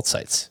on both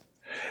sites.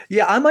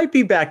 Yeah, I might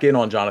be back in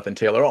on Jonathan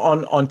Taylor.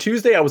 On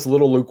Tuesday, I was a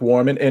little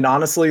lukewarm, and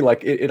honestly,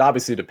 like it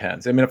obviously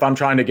depends. I mean, if I'm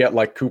trying to get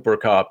like Cooper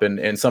Kupp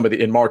and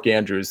somebody in Mark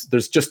Andrews,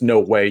 there's just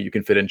no way you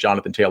can fit in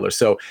Jonathan Taylor.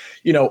 So,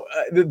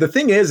 the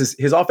thing is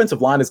his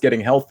offensive line is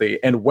getting healthy,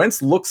 and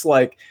Wentz looks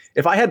like,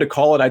 if I had to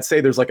call it, I'd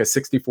say there's like a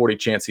 60-40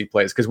 chance he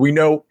plays because we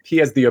know he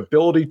has the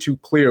ability to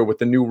clear with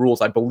the new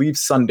rules, I believe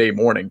Sunday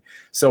morning.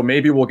 So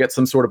maybe we'll get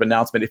some sort of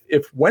announcement.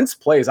 If Wentz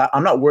plays,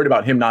 I'm not worried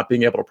about him not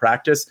being able to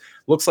practice.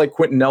 Looks like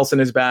Quentin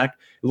Nelson is back.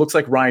 It looks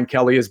like Ryan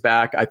Kelly is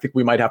back. I think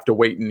we might have to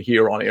wait and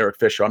hear on Eric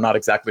Fisher. I'm not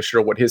exactly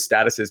sure what his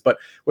status is, but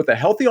with a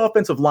healthy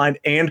offensive line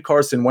and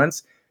Carson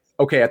Wentz,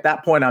 okay, at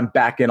that point, I'm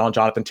back in on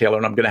Jonathan Taylor,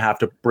 and I'm going to have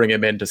to bring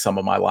him into some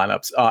of my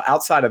lineups.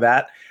 Outside of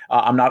that,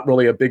 I'm not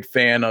really a big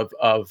fan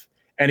of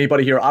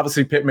anybody here.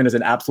 Obviously, Pittman is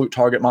an absolute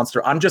target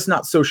monster. I'm just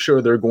not so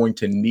sure they're going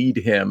to need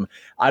him.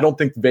 I don't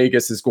think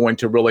Vegas is going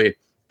to really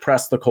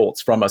press the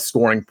Colts from a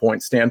scoring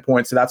point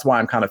standpoint. So that's why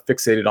I'm kind of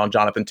fixated on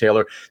Jonathan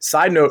Taylor.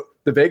 Side note,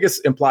 the Vegas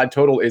implied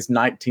total is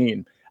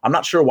 19. I'm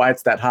not sure why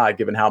it's that high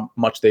given how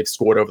much they've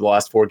scored over the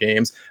last 4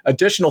 games.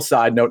 Additional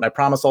side note, and I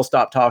promise I'll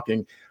stop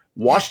talking,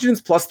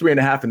 Washington's plus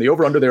 3.5 and the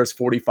over under there is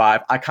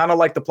 45. I kind of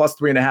like the plus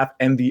 3.5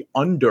 and the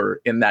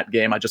under in that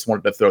game. I just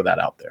wanted to throw that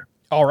out there.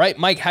 All right,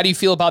 Mike, how do you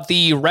feel about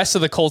the rest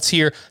of the Colts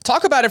here?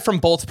 Talk about it from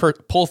both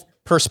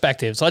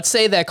perspectives. Let's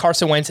say that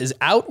Carson Wentz is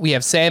out. We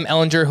have Sam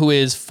Ehlinger, who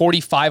is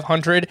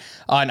 4,500,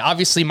 and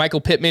obviously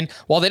Michael Pittman.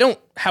 While they don't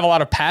have a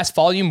lot of pass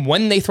volume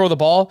when they throw the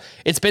ball,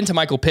 it's been to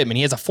Michael Pittman.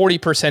 He has a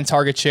 40%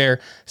 target share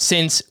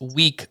since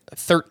week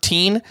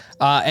 13.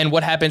 And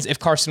what happens if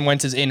Carson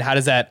Wentz is in? How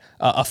does that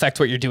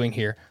affect what you're doing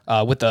here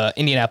with the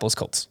Indianapolis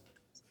Colts?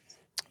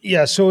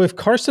 Yeah, so if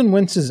Carson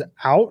Wentz is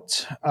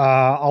out,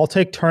 I'll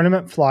take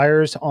tournament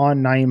flyers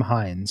on Nyheim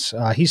Hines.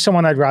 He's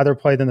someone I'd rather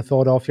play than the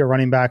Philadelphia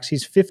running backs.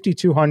 He's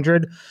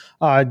 5,200.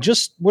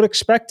 Just would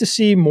expect to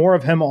see more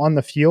of him on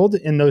the field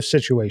in those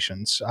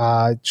situations.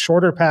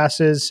 Shorter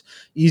passes,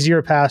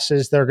 easier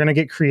passes. They're going to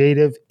get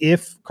creative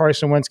if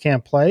Carson Wentz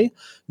can't play.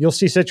 You'll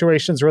see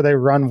situations where they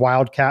run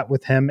Wildcat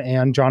with him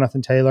and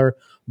Jonathan Taylor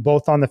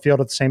both on the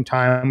field at the same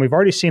time. We've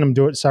already seen him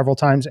do it several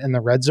times in the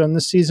red zone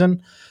this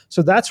season.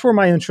 So that's where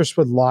my interest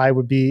would lie,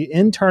 would be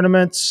in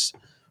tournaments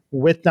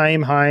with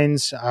Nyheim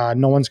Hines.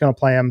 No one's going to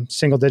play him.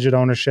 Single-digit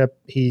ownership.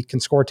 He can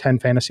score 10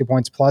 fantasy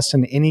points plus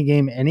in any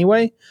game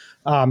anyway.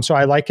 So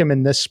I like him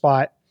in this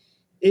spot.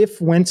 If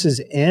Wentz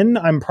is in,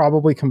 I'm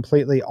probably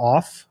completely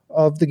off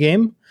of the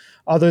game.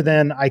 Other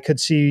than I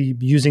could see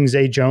using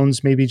Zay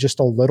Jones maybe just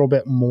a little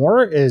bit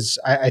more, is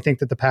I think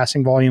that the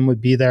passing volume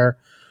would be there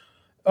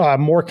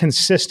more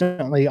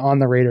consistently on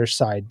the Raiders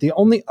side. The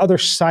only other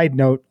side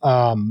note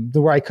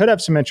where I could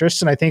have some interest,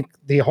 and I think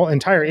the whole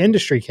entire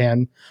industry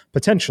can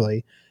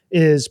potentially,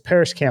 is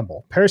Paris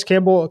Campbell. Paris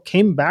Campbell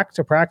came back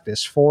to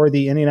practice for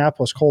the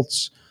Indianapolis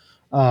Colts.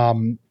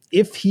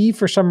 If he,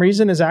 for some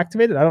reason, is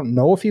activated, I don't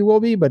know if he will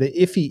be, but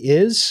if he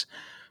is,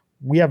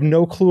 we have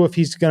no clue if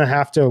he's going to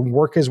have to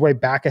work his way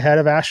back ahead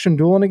of Ashton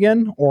Dulin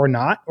again or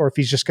not, or if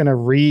he's just going to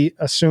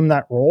reassume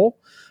that role.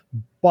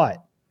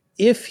 But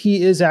if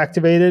he is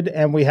activated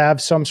and we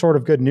have some sort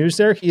of good news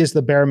there, he is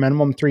the bare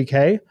minimum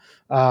 3K.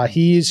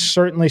 He's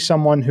certainly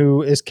someone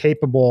who is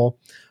capable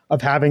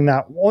of having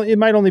that. Well, it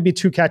might only be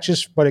 2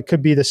 catches, but it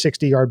could be the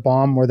 60-yard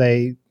bomb where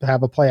they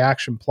have a play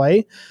action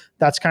play.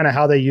 That's kind of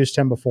how they used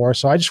him before.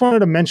 So I just wanted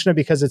to mention it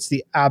because it's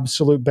the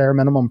absolute bare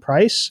minimum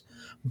price.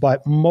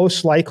 But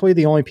most likely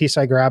the only piece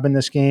I grab in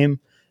this game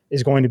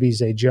is going to be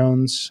Zay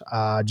Jones,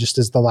 just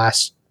as the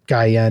last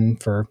guy in,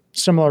 for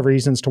similar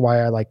reasons to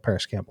why I like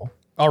Paris Campbell.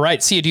 All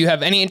right, Sia, do you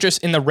have any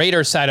interest in the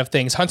Raiders side of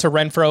things? Hunter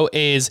Renfrow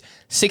is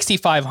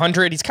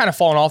 6,500. He's kind of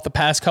fallen off the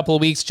past couple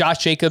of weeks. Josh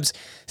Jacobs,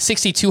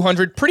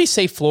 6,200. Pretty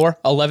safe floor,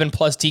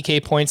 11-plus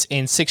DK points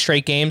in 6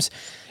 straight games.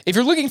 If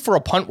you're looking for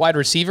a punt wide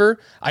receiver,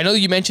 I know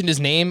you mentioned his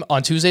name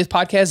on Tuesday's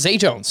podcast, Zay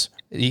Jones.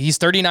 He's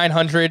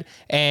 3,900,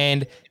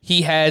 and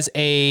he has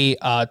a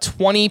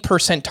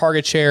 20%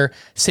 target share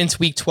since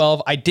week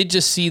 12. I did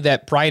just see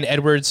that Bryan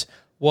Edwards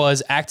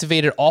was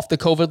activated off the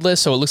COVID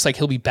list, so it looks like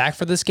he'll be back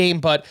for this game.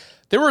 But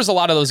there was a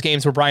lot of those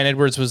games where Bryan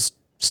Edwards was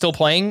still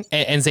playing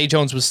and Zay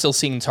Jones was still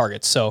seeing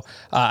targets. So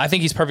I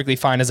think he's perfectly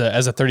fine as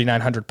a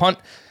 3,900 punt.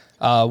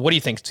 What do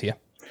you think, Tia?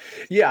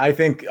 Yeah, I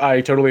think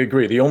I totally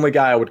agree. The only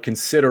guy I would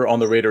consider on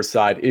the Raiders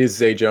side is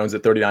Zay Jones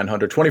at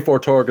 3,900, 24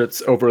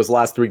 targets over his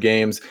last 3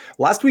 games.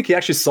 Last week, he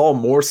actually saw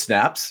more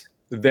snaps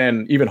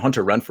than even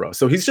Hunter Renfrow.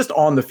 So he's just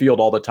on the field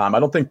all the time. I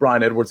don't think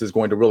Bryan Edwards is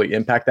going to really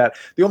impact that.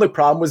 The only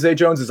problem with Zay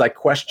Jones is I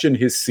question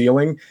his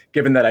ceiling,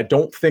 given that I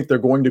don't think they're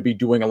going to be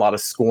doing a lot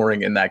of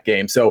scoring in that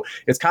game. So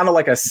it's kind of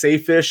like a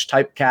safe-ish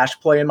type cash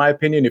play, in my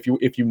opinion, if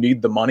you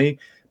need the money.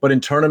 But in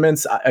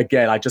tournaments,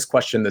 again, I just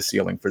question the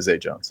ceiling for Zay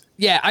Jones.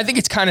 Yeah, I think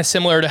it's kind of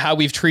similar to how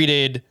we've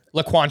treated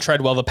Laquan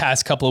Treadwell the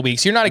past couple of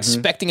weeks. You're not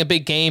expecting a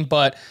big game,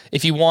 but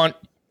if you want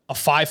a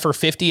 5 for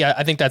 50,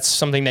 I think that's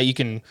something that you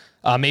can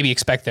maybe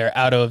expect there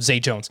out of Zay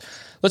Jones.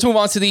 Let's move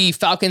on to the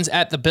Falcons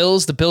at the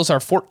Bills. The Bills are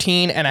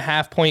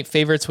 14.5-point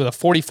favorites with a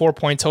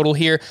 44-point total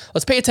here.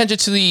 Let's pay attention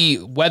to the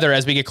weather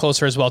as we get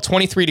closer as well.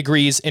 23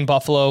 degrees in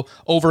Buffalo,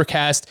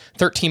 overcast,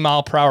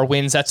 13-mile-per-hour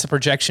winds. That's the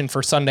projection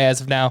for Sunday as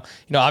of now.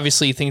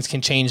 Obviously things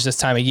can change this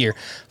time of year.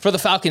 For the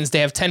Falcons, they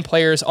have 10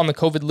 players on the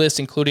COVID list,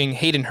 including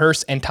Hayden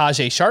Hurst and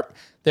Tajay Sharp.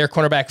 Their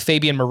cornerback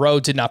Fabian Moreau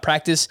did not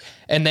practice.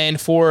 And then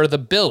for the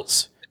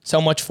Bills, so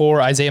much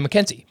for Isaiah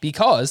McKenzie,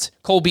 because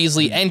Cole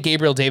Beasley and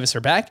Gabriel Davis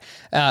are back.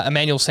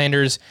 Emmanuel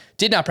Sanders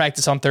did not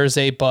practice on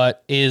Thursday,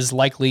 but is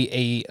likely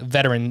a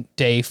veteran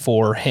day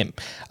for him.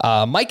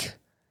 Mike,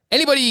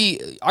 are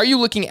you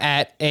looking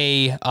at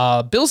a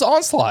Bills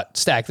onslaught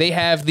stack? They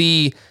have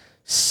the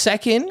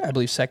second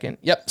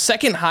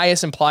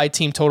highest implied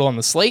team total on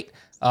the slate.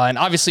 And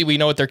obviously we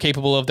know what they're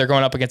capable of. They're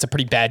going up against a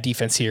pretty bad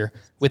defense here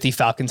with the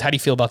Falcons. How do you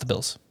feel about the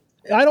Bills?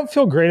 I don't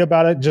feel great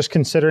about it, just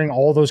considering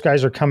all those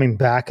guys are coming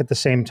back at the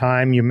same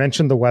time. You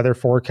mentioned the weather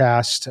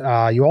forecast.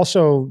 You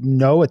also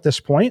know at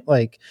this point,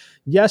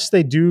 yes,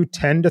 they do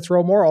tend to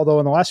throw more, although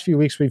in the last few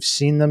weeks, we've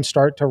seen them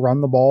start to run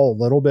the ball a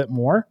little bit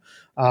more.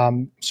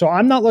 So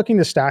I'm not looking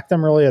to stack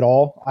them really at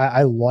all.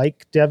 I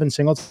like Devin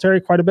Singletary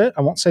quite a bit.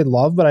 I won't say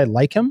love, but I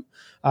like him.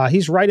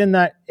 He's right in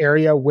that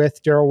area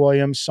with Darrell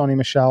Williams, Sonny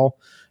Michel.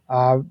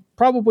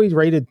 Probably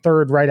rated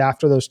third right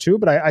after those two,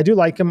 but I do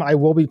like him. I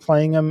will be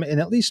playing him in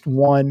at least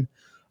one,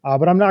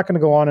 but I'm not going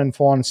to go on and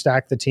full on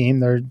stack the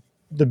team.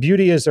 The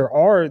beauty is there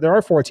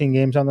are 14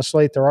 games on the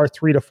slate. There are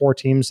 3 to 4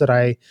 teams that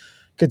I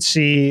could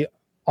see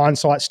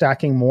onslaught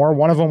stacking more.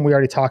 One of them we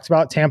already talked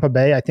about, Tampa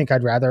Bay. I think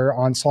I'd rather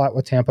onslaught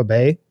with Tampa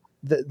Bay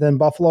than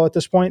Buffalo at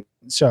this point.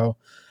 So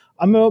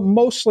I'm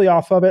mostly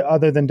off of it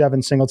other than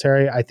Devin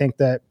Singletary. I think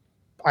that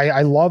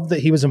I love that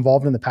he was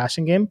involved in the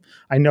passing game.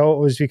 I know it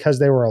was because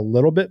they were a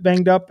little bit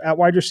banged up at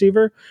wide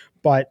receiver,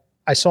 but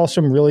I saw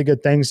some really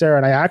good things there.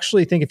 And I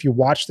actually think if you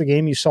watch the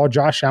game, you saw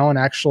Josh Allen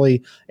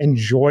actually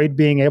enjoyed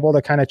being able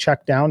to kind of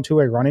check down to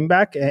a running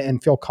back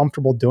and feel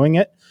comfortable doing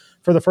it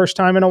for the first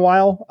time in a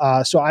while.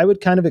 So I would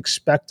kind of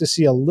expect to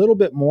see a little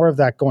bit more of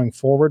that going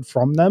forward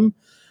from them.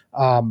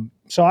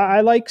 So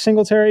I like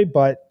Singletary,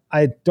 but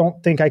I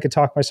don't think I could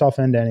talk myself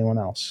into anyone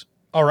else.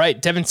 All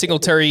right, Devin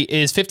Singletary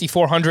is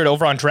 5,400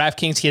 over on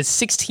DraftKings. He has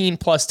 16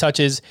 plus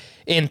touches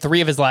in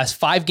 3 of his last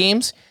 5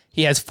 games.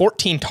 He has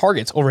 14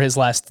 targets over his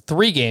last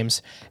 3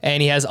 games,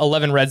 and he has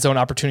 11 red zone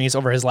opportunities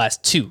over his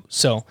last 2.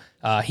 So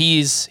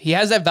he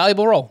has that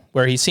valuable role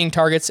where he's seeing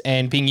targets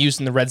and being used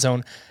in the red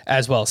zone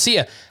as well.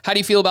 Sia, how do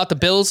you feel about the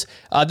Bills?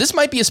 This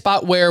might be a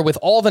spot where, with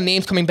all the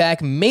names coming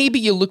back, maybe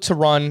you look to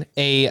run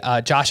a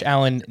Josh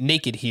Allen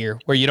naked here,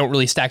 where you don't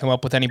really stack him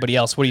up with anybody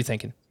else. What are you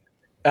thinking?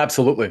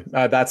 Absolutely.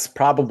 That's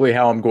probably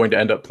how I'm going to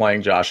end up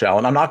playing Josh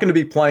Allen. I'm not going to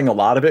be playing a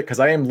lot of it because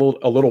I am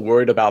a little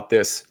worried about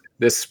this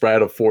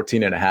spread of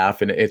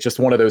 14.5. And it's just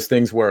one of those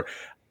things where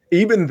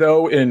even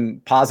though in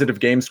positive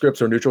game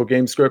scripts or neutral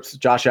game scripts,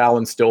 Josh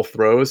Allen still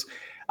throws.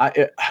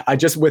 I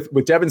just,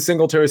 with Devin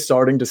Singletary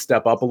starting to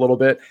step up a little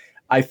bit,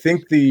 I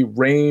think the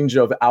range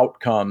of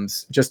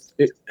outcomes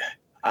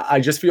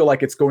I just feel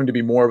like it's going to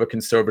be more of a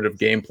conservative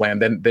game plan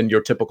than your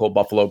typical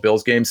Buffalo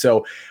Bills game.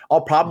 So I'll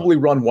probably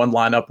run one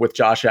lineup with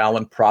Josh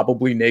Allen,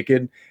 probably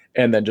naked,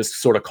 and then just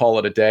sort of call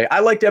it a day.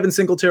 I like Devin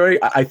Singletary.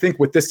 I think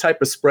with this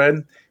type of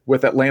spread,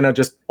 with Atlanta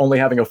just only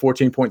having a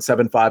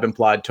 14.75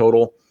 implied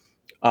total,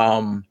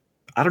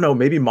 I don't know,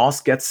 maybe Moss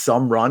gets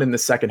some run in the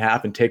second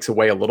half and takes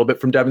away a little bit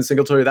from Devin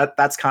Singletary.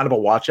 That's kind of a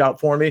watch out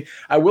for me.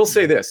 I will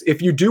say this.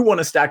 If you do want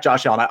to stack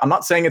Josh Allen, I'm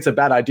not saying it's a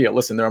bad idea.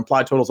 Listen, their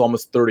implied total is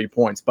almost 30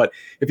 points. But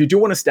if you do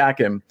want to stack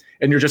him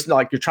and you're just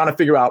you're trying to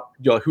figure out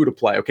who to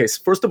play. Okay, so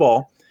first of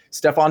all,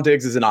 Stephon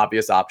Diggs is an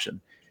obvious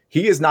option.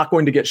 He is not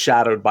going to get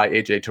shadowed by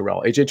A.J.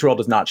 Terrell. A.J. Terrell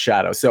does not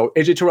shadow. So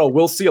A.J. Terrell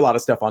will see a lot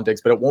of Stephon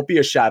Diggs, but it won't be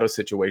a shadow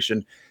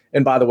situation.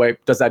 And by the way,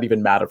 does that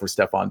even matter for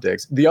Stephon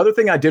Diggs? The other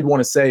thing I did want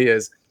to say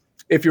is,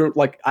 if you're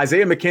like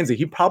Isaiah McKenzie,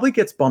 he probably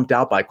gets bumped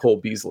out by Cole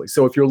Beasley.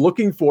 So if you're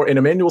looking for an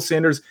Emmanuel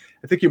Sanders,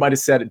 I think you might have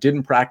said it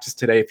didn't practice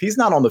today. If he's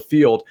not on the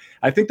field,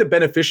 I think the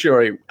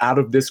beneficiary out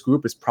of this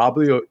group is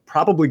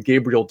probably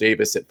Gabriel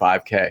Davis at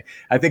 5K.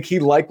 I think he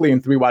likely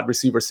in 3 wide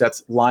receiver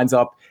sets lines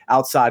up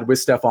outside with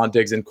Stephon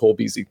Diggs and Cole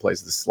Beasley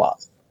plays the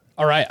slot.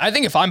 All right. I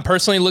think if I'm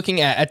personally looking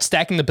at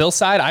stacking the Bill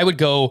side, I would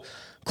go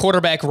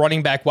quarterback,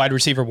 running back, wide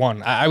receiver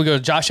 1. I would go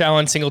Josh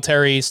Allen,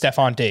 Singletary,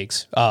 Stephon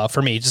Diggs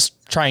for me. Just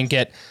try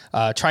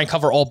and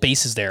cover all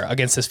bases there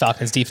against this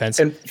Falcons defense.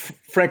 And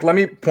Frank, let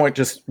me point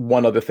just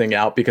one other thing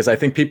out, because I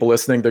think people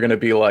listening, they're going to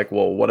be like,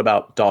 well, what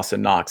about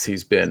Dawson Knox?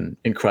 He's been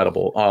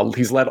incredible.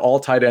 He's led all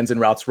tight ends in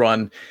routes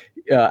run.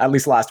 At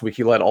least last week,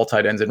 he led all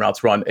tight ends in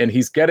routes run, and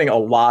he's getting a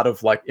lot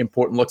of like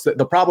important looks.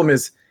 The problem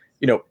is,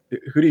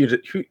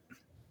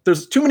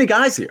 there's too many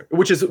guys here,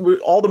 which is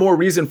all the more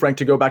reason, Frank,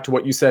 to go back to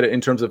what you said in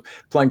terms of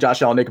playing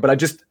Josh Allen naked.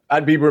 But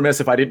I'd be remiss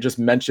if I didn't just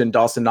mention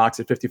Dawson Knox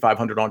at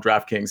 5,500 on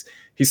DraftKings.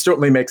 He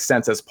certainly makes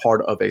sense as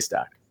part of a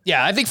stack.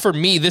 Yeah, I think for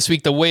me this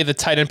week, the way the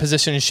tight end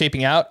position is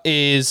shaping out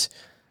is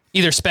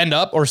either spend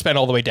up or spend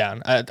all the way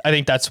down. I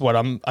think that's what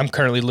I'm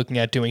currently looking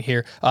at doing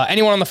here.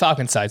 Anyone on the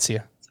Falcons side,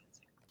 Sia?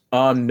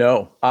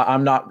 No,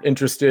 I'm not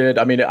interested.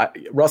 I mean,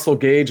 Russell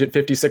Gage at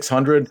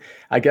 5,600,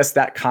 I guess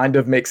that kind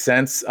of makes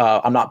sense.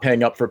 I'm not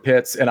paying up for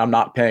Pitts, and I'm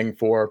not paying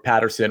for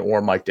Patterson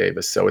or Mike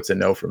Davis, so it's a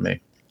no for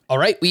me. All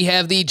right, we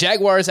have the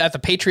Jaguars at the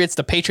Patriots.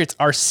 The Patriots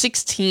are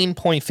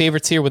 16-point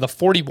favorites here with a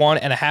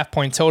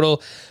 41.5-point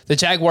total. The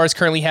Jaguars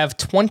currently have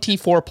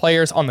 24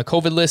 players on the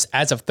COVID list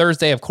as of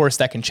Thursday. Of course,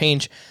 that can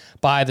change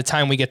by the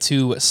time we get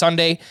to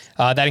Sunday.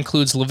 That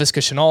includes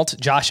Laviska Shenault,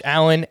 Josh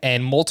Allen,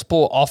 and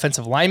multiple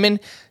offensive linemen.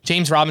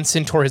 James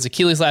Robinson tore his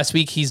Achilles last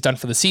week. He's done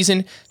for the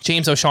season.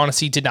 James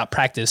O'Shaughnessy did not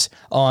practice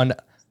on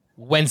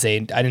Wednesday.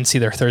 I didn't see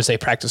their Thursday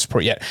practice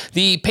report yet.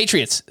 The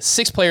Patriots,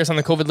 6 players on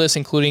the COVID list,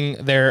 including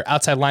their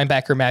outside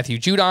linebacker, Matthew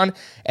Judon,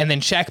 and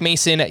then Shaq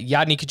Mason,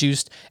 Yadni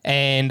Kajust,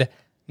 and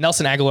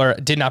Nelson Aguilar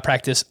did not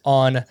practice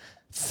on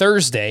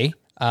Thursday.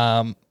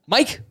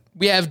 Mike,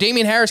 we have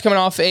Damian Harris coming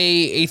off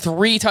a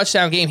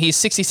 3-touchdown game. He's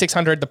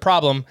 6,600. The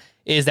problem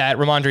is that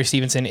Ramondre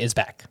Stevenson is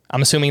back.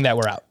 I'm assuming that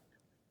we're out.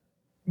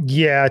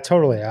 Yeah,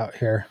 totally out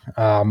here.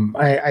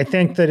 I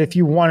think that if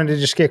you wanted to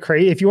just get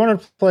crazy, if you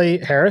wanted to play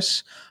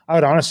Harris, I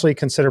would honestly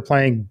consider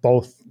playing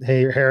both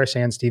Harris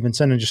and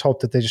Stevenson and just hope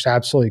that they just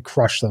absolutely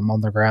crush them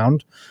on the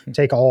ground,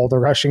 take all the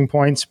rushing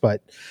points.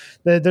 But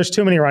there's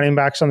too many running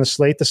backs on the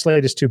slate. The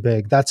slate is too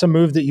big. That's a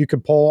move that you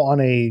could pull on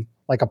a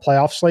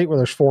playoff slate where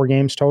there's 4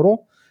 games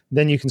total.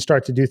 Then you can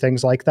start to do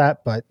things like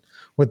that. But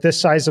with this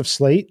size of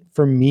slate,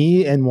 for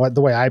me and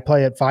the way I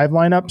play at 5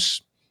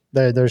 lineups,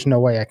 there's no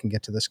way I can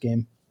get to this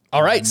game.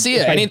 All right, see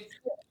ya.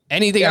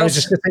 Anything else? I was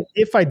just gonna say,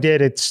 if I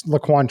did, it's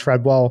Laquan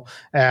Treadwell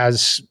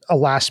as a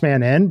last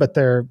man in, but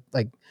they're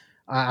like,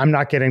 I'm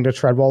not getting to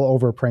Treadwell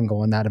over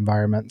Pringle in that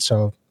environment.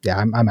 So yeah,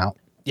 I'm out.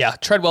 Yeah,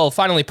 Treadwell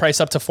finally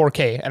priced up to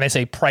 4K, and I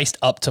say priced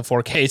up to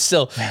 4K. It's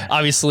still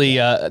obviously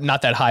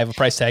not that high of a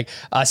price tag.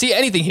 See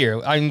anything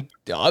here?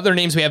 Other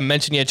names we haven't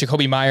mentioned yet.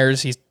 Jacoby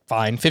Myers, he's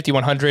fine,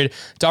 5,100.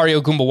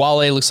 Dario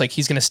Gumbawale looks like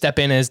he's going to step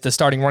in as the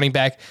starting running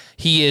back.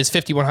 He is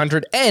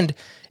 5,100. And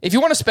if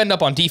you want to spend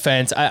up on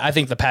defense, I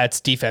think the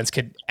Pats defense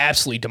could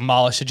absolutely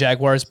demolish the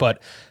Jaguars,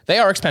 but they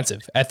are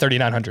expensive at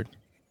 3,900.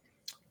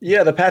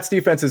 Yeah, the Pats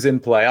defense is in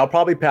play. I'll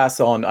probably pass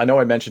on, I know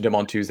I mentioned him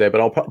on Tuesday, but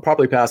I'll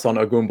probably pass on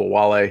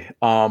Ogunbowale.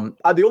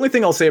 The only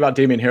thing I'll say about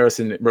Damian Harris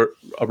and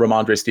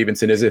Ramondre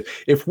Stevenson is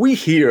if we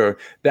hear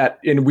that,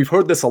 and we've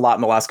heard this a lot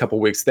in the last couple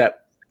of weeks, that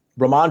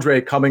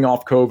Ramondre coming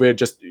off COVID,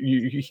 just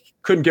you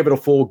couldn't give it a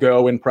full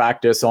go in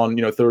practice on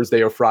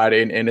Thursday or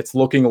Friday, and it's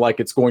looking like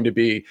it's going to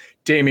be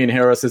Damian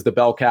Harris as the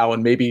bell cow,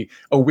 and maybe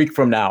a week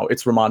from now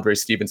it's Ramondre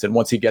Stevenson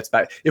once he gets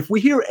back. If we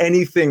hear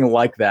anything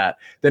like that,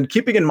 then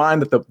keeping in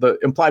mind that the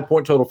implied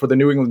point total for the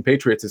New England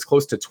Patriots is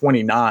close to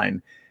 29,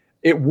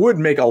 it would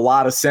make a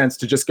lot of sense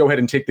to just go ahead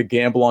and take the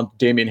gamble on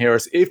Damian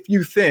Harris if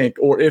you think,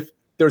 or if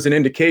there's an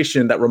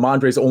indication that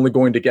Ramondre is only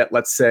going to get,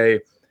 let's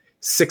say,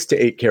 6 to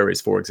 8 carries,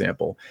 for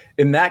example.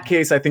 In that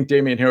case, I think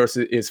Damian Harris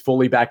is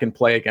fully back in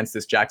play against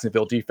this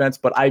Jacksonville defense.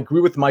 But I agree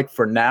with Mike.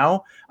 For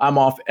now, I'm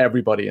off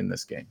everybody in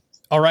this game.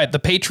 All right, the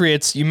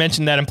Patriots, you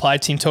mentioned that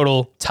implied team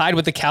total tied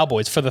with the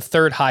Cowboys for the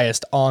 3rd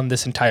highest on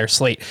this entire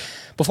slate.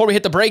 Before we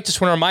hit the break, just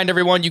want to remind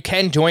everyone you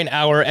can join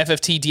our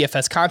FFT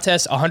DFS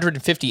contest,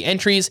 150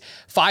 entries,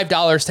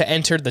 $5 to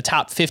enter. The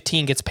top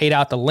 15 gets paid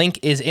out. The link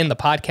is in the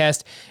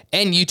podcast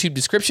and YouTube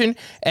description.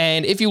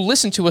 And if you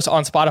listen to us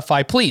on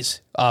Spotify,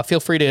 please feel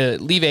free to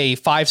leave a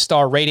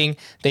 5-star rating.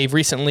 They've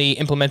recently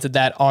implemented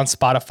that on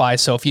Spotify.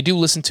 So if you do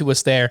listen to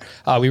us there,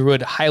 we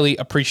would highly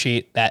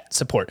appreciate that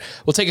support.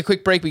 We'll take a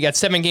quick break. We got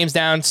 7 games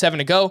down, 7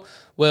 to go.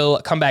 We'll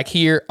come back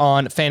here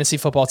on Fantasy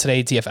Football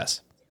Today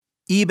DFS.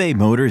 eBay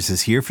Motors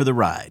is here for the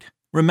ride.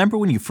 Remember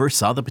when you first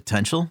saw the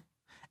potential?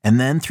 And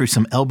then through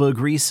some elbow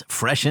grease,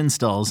 fresh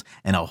installs,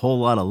 and a whole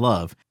lot of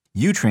love,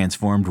 you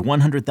transformed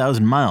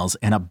 100,000 miles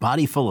and a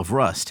body full of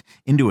rust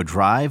into a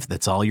drive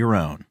that's all your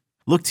own.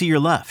 Look to your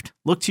left.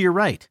 Look to your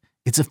right.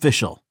 It's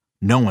official.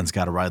 No one's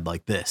got a ride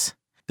like this.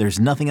 there's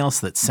nothing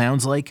else that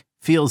sounds like,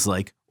 feels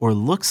like, or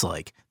looks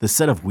like the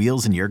set of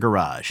wheels in your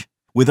garage.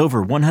 With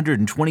over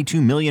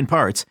 122 million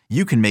parts,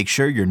 you can make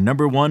sure your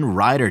number one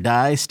ride or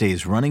die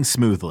stays running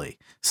smoothly,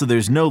 so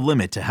there's no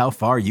limit to how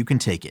far you can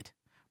take it.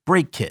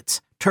 Brake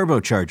kits,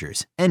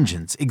 turbochargers,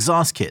 engines,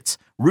 exhaust kits,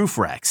 roof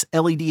racks,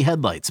 LED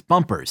headlights,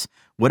 bumpers,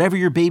 whatever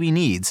your baby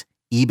needs,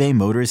 eBay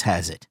Motors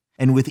has it.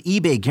 And with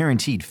eBay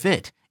Guaranteed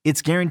Fit,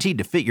 it's guaranteed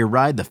to fit your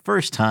ride the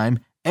first time,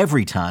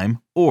 every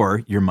time,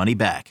 or your money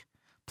back.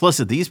 Plus,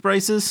 at these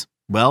prices,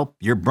 well,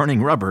 you're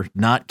burning rubber,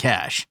 not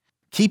cash.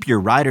 Keep your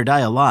ride or die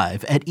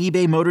alive at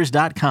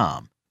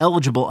ebaymotors.com.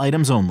 Eligible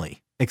items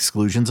only.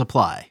 Exclusions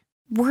apply.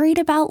 Worried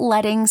about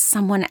letting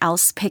someone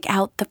else pick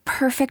out the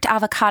perfect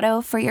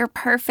avocado for your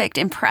perfect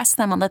impress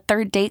them on the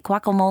third date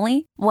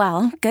guacamole?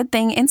 Well, good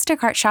thing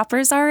Instacart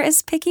shoppers are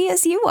as picky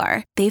as you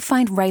are. They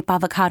find ripe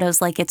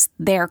avocados like it's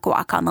their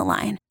guac on the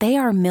line. They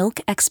are milk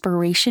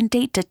expiration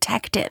date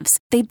detectives.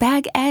 They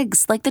bag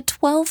eggs like the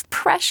 12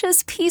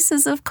 precious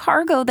pieces of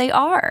cargo they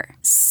are.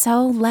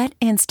 So let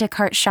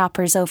Instacart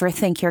shoppers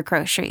overthink your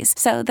groceries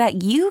so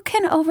that you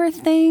can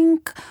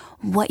overthink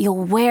what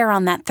you'll wear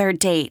on that third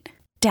date.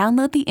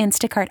 Download the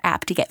Instacart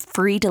app to get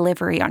free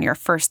delivery on your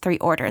first 3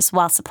 orders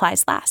while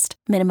supplies last.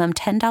 Minimum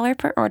 $10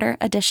 per order.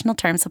 Additional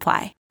terms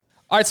apply.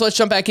 All right, so let's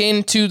jump back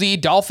into the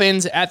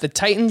Dolphins at the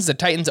Titans. The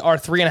Titans are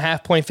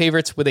 3.5-point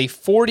favorites with a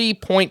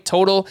 40-point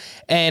total.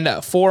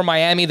 And for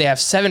Miami, they have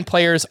 7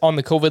 players on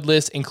the COVID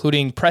list,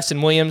 including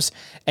Preston Williams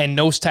and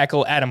nose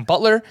tackle Adam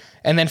Butler.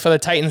 And then for the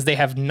Titans, they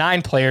have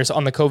 9 players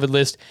on the COVID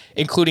list,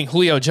 including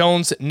Julio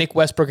Jones, Nick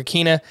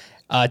Westbrook-Akina,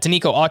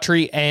 Danico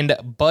Autry, and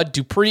Bud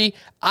Dupree.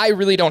 I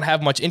really don't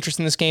have much interest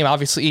in this game.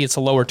 Obviously, it's a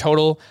lower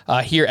total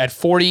here at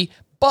 40.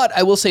 But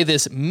I will say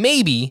this,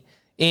 maybe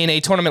in a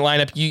tournament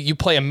lineup, you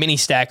play a mini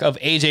stack of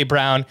A.J.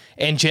 Brown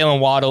and Jalen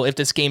Waddle if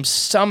this game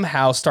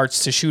somehow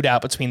starts to shoot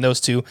out between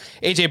those two.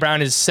 A.J.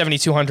 Brown is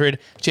 7,200.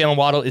 Jalen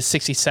Waddle is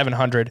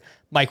 6,700.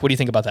 Mike, what do you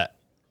think about that?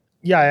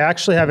 Yeah, I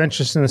actually have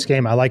interest in this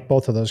game. I like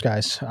both of those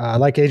guys. I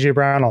like A.J.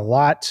 Brown a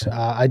lot.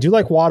 I do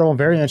like Waddle. I'm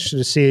very interested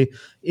to see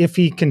if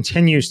he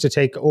continues to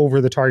take over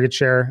the target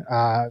share.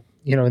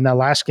 In that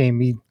last game,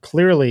 he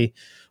clearly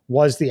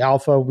was the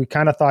alpha. We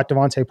kind of thought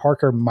Devontae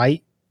Parker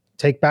might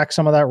take back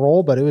some of that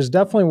role, but it was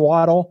definitely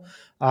Waddle.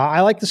 I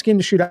like this game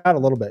to shoot out a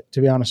little bit,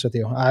 to be honest with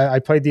you. I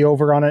played the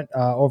over on it,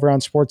 over on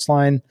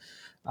Sportsline.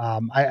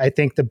 I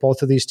think that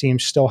both of these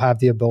teams still have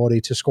the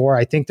ability to score.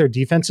 I think their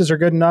defenses are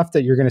good enough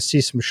that you're going to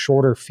see some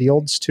shorter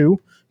fields too,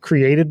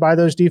 created by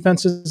those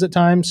defenses at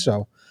times.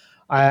 So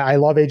I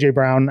love A.J.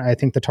 Brown. I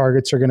think the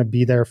targets are going to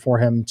be there for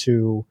him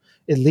to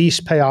at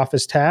least pay off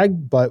his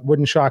tag, but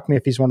wouldn't shock me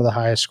if he's one of the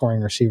highest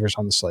scoring receivers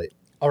on the slate.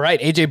 All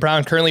right, A.J.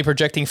 Brown currently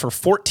projecting for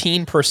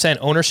 14%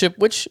 ownership,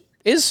 which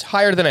is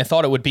higher than I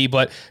thought it would be,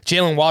 but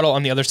Jalen Waddle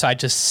on the other side,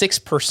 just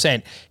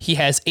 6%. He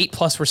has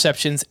 8+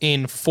 receptions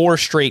in 4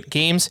 straight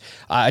games.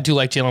 I do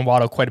like Jalen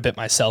Waddle quite a bit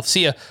myself.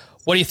 Sia,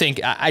 what do you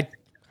think? I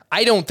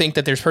don't think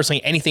that there's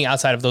personally anything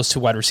outside of those 2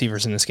 wide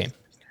receivers in this game.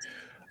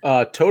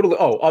 Totally.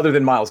 Oh, other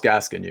than Myles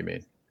Gaskin, you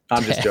mean?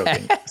 I'm just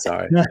joking.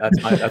 Sorry.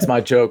 That's my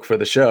joke for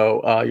the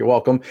show. You're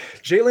welcome.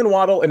 Jalen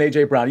Waddle and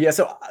A.J. Brown. Yeah,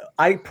 so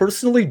I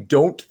personally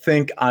don't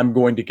think I'm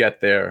going to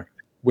get there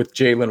with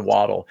Jalen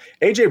Waddle.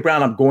 A.J.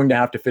 Brown, I'm going to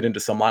have to fit into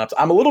some lineups.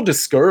 I'm a little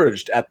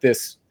discouraged at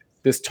this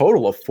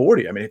total of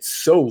 40. I mean, it's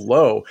so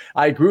low.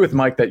 I agree with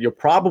Mike that you're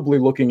probably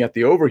looking at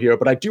the over here,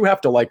 but I do have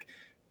to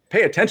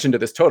pay attention to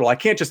this total. I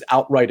can't just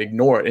outright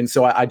ignore it. And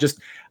so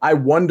I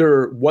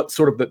wonder what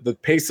sort of the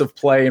pace of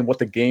play and what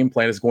the game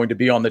plan is going to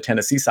be on the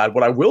Tennessee side.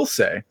 What I will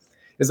say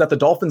is that the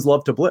Dolphins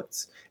love to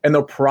blitz, and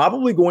they're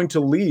probably going to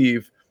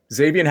leave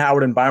Xavier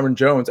Howard and Byron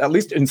Jones, at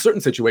least in certain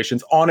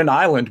situations, on an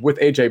island with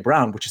A.J.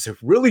 Brown, which is a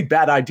really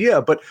bad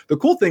idea. But the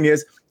cool thing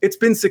is it's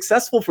been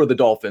successful for the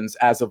Dolphins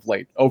as of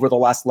late over the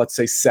last, let's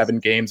say, 7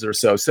 games or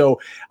so.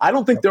 So I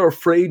don't think they're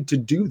afraid to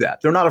do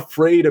that. They're not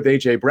afraid of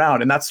A.J.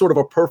 Brown, and that's sort of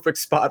a perfect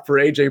spot for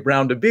A.J.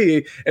 Brown to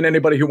be and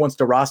anybody who wants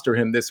to roster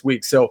him this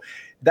week. So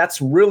that's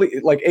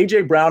really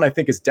A.J. Brown, I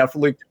think, is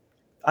definitely,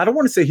 I don't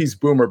want to say he's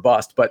boom or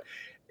bust, but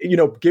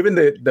given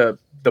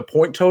the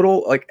point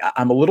total,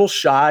 I'm a little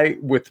shy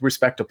with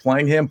respect to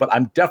playing him, but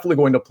I'm definitely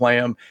going to play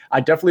him.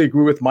 I definitely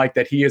agree with Mike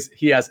that he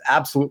has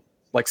absolute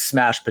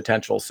smash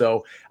potential.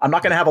 So I'm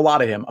not going to have a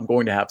lot of him. I'm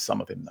going to have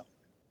some of him though.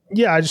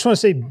 Yeah, I just want to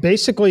say,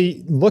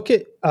 basically, look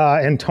at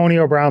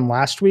Antonio Brown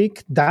last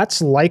week.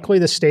 That's likely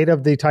the state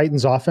of the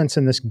Titans offense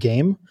in this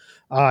game.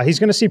 He's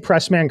going to see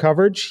press man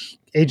coverage.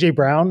 A.J.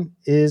 Brown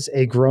is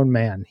a grown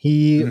man.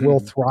 He will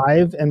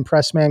thrive in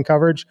press man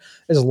coverage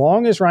as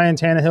long as Ryan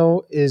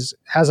Tannehill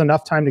has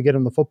enough time to get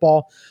him the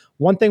football.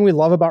 One thing we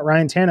love about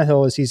Ryan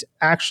Tannehill is he's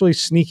actually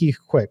sneaky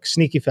quick,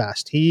 sneaky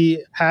fast.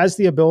 He has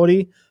the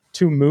ability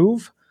to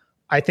move.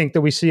 I think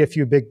that we see a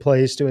few big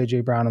plays to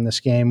A.J. Brown in this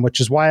game, which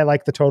is why I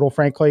like the total,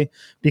 frankly,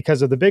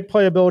 because of the big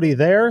playability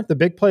there, the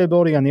big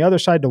playability on the other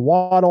side to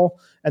Waddle,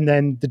 and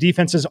then the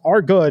defenses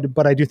are good,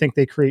 but I do think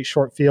they create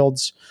short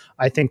fields.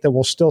 I think that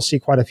we'll still see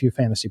quite a few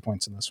fantasy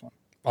points in this one.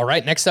 All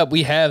right, next up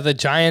we have the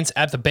Giants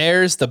at the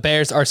Bears. The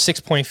Bears are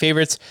 6-point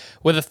favorites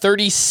with a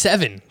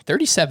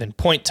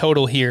 37-point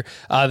total here.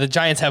 The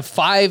Giants have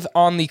 5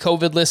 on the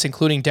COVID list,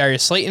 including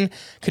Darius Slayton.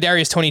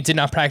 Kadarius Toney did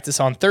not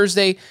practice on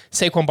Thursday.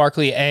 Saquon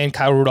Barkley and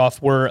Kyle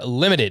Rudolph were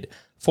limited.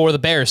 For the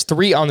Bears,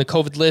 3 on the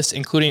COVID list,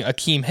 including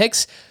Akeem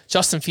Hicks.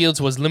 Justin Fields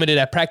was limited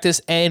at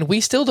practice, and we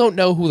still don't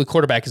know who the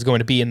quarterback is going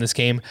to be in this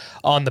game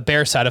on the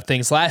Bears side of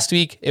things. Last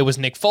week, it was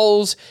Nick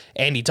Foles.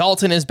 Andy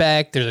Dalton is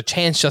back. There's a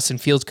chance Justin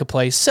Fields could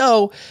play,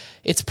 so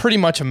it's pretty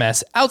much a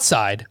mess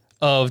outside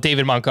of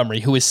David Montgomery,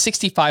 who is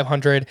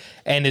 6,500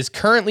 and is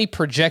currently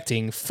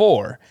projecting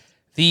for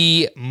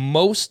the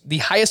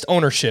highest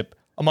ownership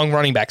among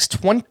running backs,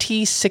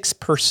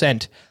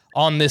 26%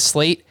 on this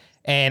slate,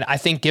 and I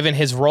think given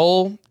his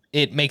role,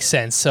 it makes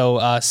sense.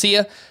 So, see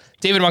ya.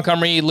 David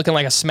Montgomery looking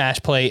like a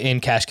smash play in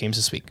cash games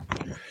this week.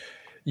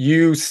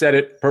 You said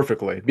it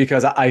perfectly,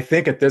 because I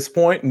think at this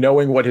point,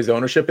 knowing what his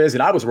ownership is,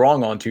 and I was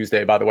wrong on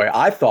Tuesday, by the way,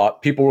 I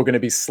thought people were going to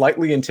be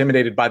slightly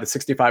intimidated by the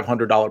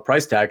 $6,500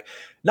 price tag,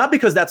 not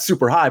because that's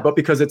super high, but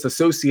because it's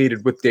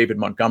associated with David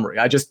Montgomery.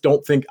 I just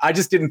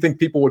didn't think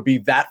people would be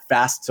that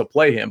fast to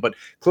play him, but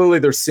clearly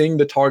they're seeing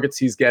the targets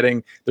he's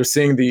getting. They're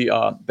seeing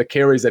the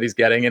carries that he's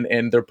getting,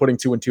 and they're putting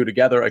 2 and 2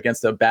 together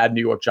against a bad New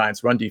York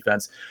Giants run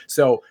defense.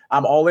 So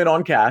I'm all in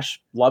on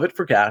cash. Love it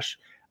for cash.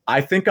 I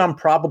think I'm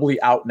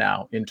probably out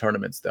now in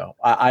tournaments, though.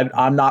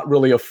 I'm not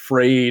really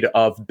afraid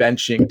of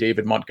benching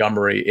David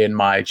Montgomery in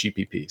my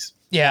GPPs.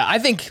 Yeah, I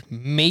think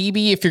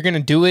maybe if you're going to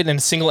do it in a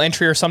single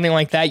entry or something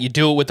like that, you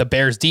do it with the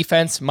Bears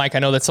defense. Mike, I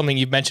know that's something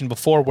you've mentioned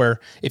before,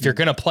 where if you're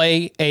going to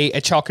play a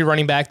chalky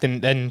running back,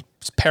 then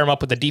pair them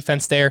up with the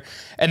defense there.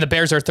 And the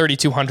Bears are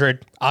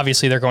 3,200.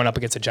 Obviously, they're going up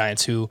against the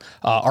Giants, who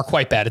are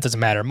quite bad. It doesn't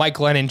matter. Mike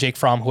Glennon, Jake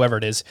Fromm, whoever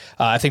it is,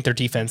 I think their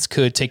defense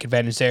could take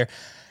advantage there.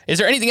 Is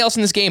there anything else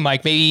in this game,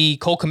 Mike? Maybe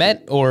Cole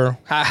Kmet, or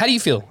how do you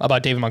feel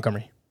about David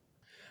Montgomery?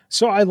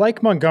 So I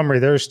like Montgomery.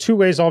 There's 2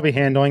 ways I'll be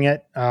handling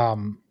it.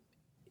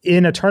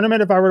 In a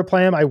tournament, if I were to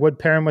play him, I would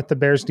pair him with the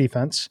Bears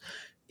defense.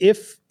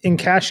 If in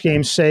cash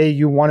games, say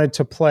you wanted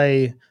to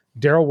play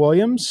Darrell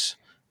Williams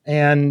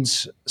and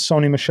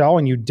Sony Michel,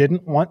 and you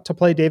didn't want to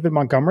play David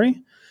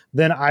Montgomery,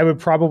 then I would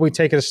probably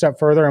take it a step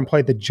further and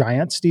play the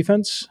Giants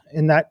defense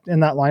in that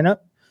lineup.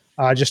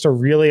 Just to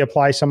really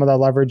apply some of that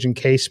leverage in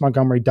case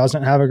Montgomery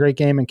doesn't have a great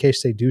game, in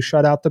case they do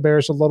shut out the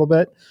Bears a little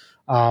bit.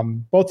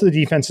 Both of the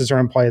defenses are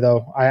in play,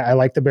 though. I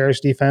like the Bears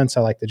defense.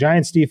 I like the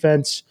Giants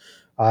defense.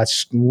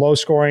 It's low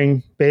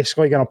scoring,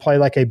 basically going to play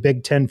like a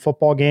Big Ten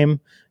football game.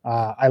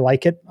 I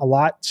like it a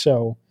lot.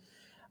 So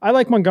I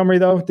like Montgomery,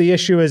 though. The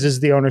issue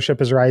is the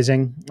ownership is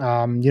rising.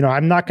 I'm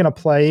not going to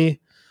play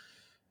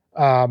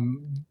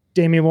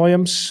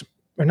Damian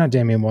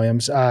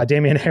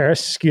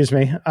Harris, excuse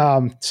me.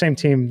 Same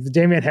team,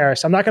 Damian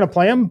Harris. I'm not going to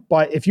play him,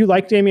 but if you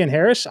like Damian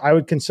Harris, I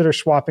would consider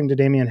swapping to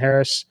Damian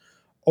Harris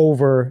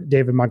over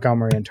David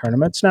Montgomery in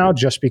tournaments now,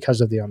 just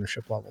because of the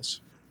ownership levels.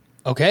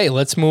 Okay,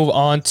 let's move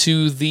on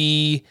to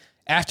the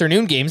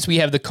afternoon games. We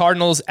have the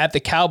Cardinals at the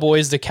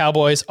Cowboys. The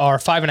Cowboys are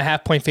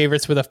 5.5-point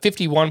favorites with a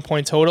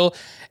 51-point total.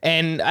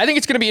 And I think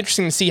it's going to be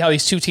interesting to see how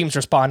these two teams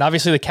respond.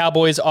 Obviously, the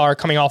Cowboys are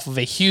coming off of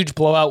a huge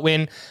blowout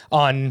win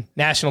on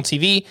national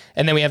TV.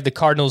 And then we have the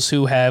Cardinals,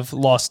 who have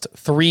lost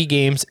 3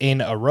 games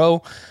in a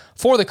row.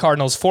 For the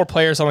Cardinals, 4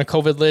 players on the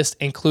COVID list,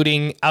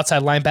 including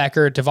outside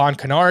linebacker Devon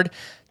Kennard.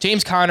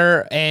 James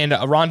Conner and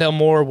Rondale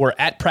Moore were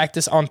at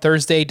practice on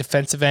Thursday.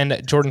 Defensive end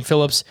Jordan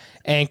Phillips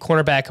and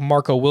cornerback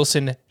Marco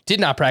Wilson did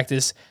not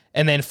practice.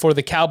 And then for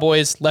the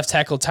Cowboys, left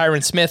tackle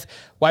Tyron Smith,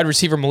 wide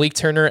receiver Malik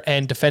Turner,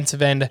 and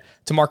defensive end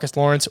DeMarcus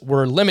Lawrence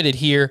were limited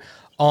here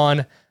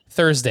on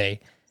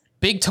Thursday.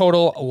 Big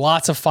total,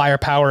 lots of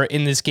firepower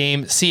in this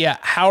game. Sia,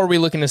 how are we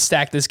looking to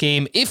stack this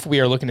game, if we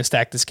are looking to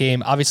stack this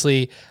game?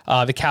 Obviously,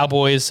 the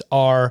Cowboys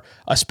are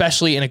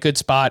especially in a good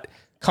spot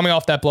coming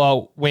off that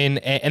blowout win,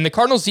 and the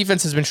Cardinals'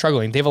 defense has been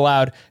struggling. They've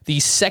allowed the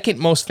second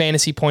most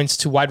fantasy points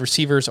to wide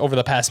receivers over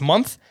the past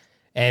month,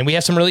 and we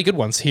have some really good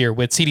ones here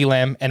with CeeDee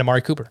Lamb and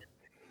Amari Cooper.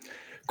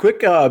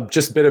 Quick,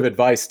 just bit of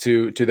advice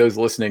to those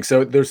listening.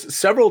 So there's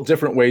several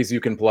different ways you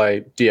can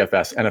play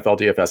DFS, NFL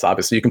DFS.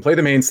 Obviously, you can play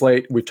the main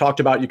slate. We've talked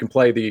about you can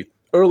play the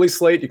early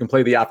slate. You can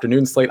play the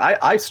afternoon slate.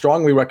 I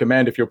strongly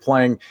recommend if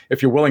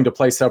you're willing to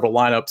play several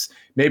lineups,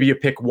 maybe you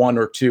pick 1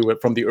 or 2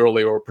 from the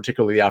early or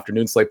particularly the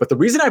afternoon slate. But the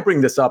reason I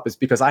bring this up is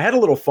because I had a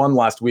little fun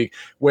last week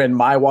when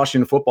my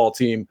Washington football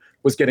team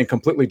was getting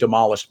completely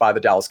demolished by the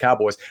Dallas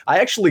Cowboys. I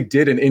actually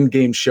did an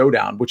in-game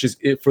showdown, which is,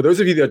 for those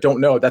of you that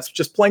don't know, that's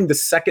just playing the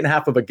second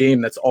half of a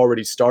game that's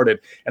already started.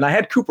 And I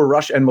had Cooper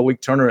Rush and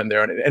Malik Turner in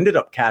there, and it ended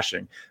up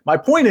cashing. My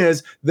point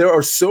is, there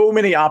are so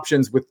many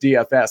options with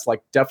DFS.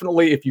 Like,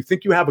 definitely, if you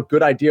think you have a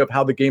good idea of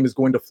how the game is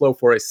going to flow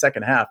for a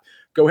second half,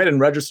 go ahead and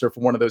register for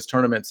one of those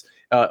tournaments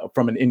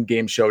from an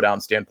in-game showdown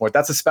standpoint.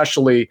 That's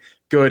especially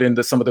good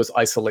into some of those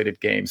isolated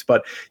games.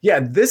 But yeah,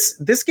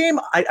 this game,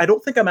 I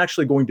don't think I'm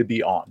actually going to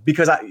be on,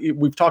 because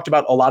we've talked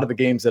about a lot of the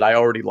games that I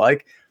already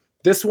like.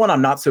 This one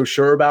I'm not so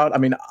sure about. I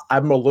mean,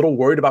 I'm a little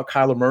worried about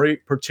Kyler Murray,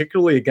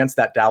 particularly against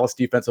that Dallas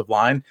defensive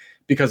line,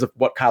 because of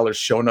what Kyler's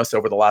shown us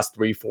over the last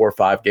 3, 4,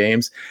 5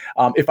 games.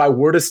 If I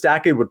were to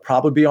stack it would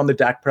probably be on the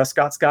Dak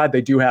Prescott side.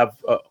 They do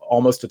have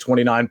almost a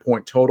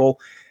 29-point total.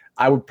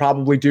 I would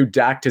probably do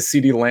Dak to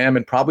CeeDee Lamb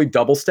and probably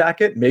double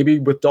stack it, maybe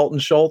with Dalton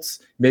Schultz,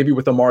 maybe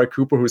with Amari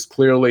Cooper, who's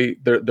clearly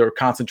they're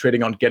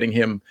concentrating on getting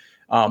him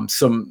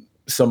some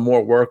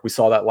more work. We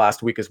saw that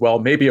last week as well.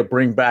 Maybe a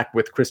bring back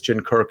with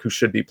Christian Kirk, who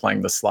should be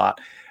playing the slot.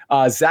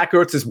 Zach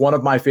Ertz is one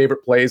of my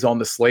favorite plays on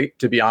the slate,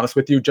 to be honest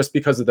with you, just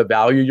because of the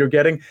value you're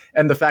getting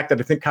and the fact that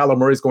I think Kyler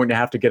Murray is going to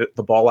have to get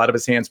the ball out of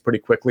his hands pretty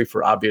quickly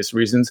for obvious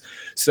reasons.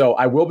 So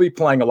I will be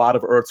playing a lot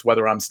of Ertz,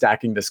 whether I'm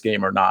stacking this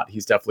game or not.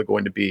 He's definitely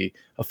going to be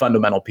a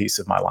fundamental piece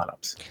of my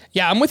lineups.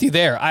 Yeah, I'm with you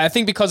there. I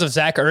think because of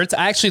Zach Ertz,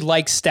 I actually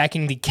like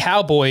stacking the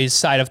Cowboys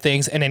side of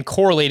things and then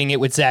correlating it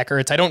with Zach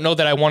Ertz. I don't know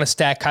that I want to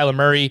stack Kyler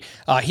Murray.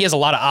 He has a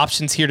lot of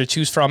options here to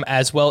choose from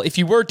as well. If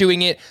you were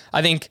doing it,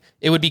 I think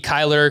it would be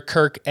Kyler,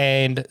 Kirk,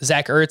 and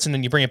Zach Ertz, and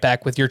then you bring it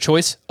back with your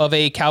choice of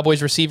a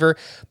Cowboys receiver.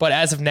 But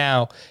as of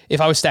now,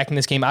 if I was stacking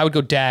this game, I would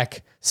go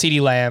Dak,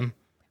 CeeDee Lamb,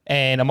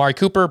 and Amari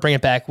Cooper, bring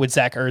it back with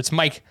Zach Ertz.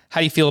 Mike,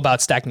 how do you feel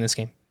about stacking this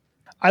game?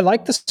 I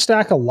like the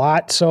stack a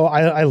lot. So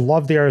I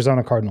love the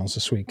Arizona Cardinals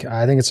this week.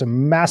 I think it's a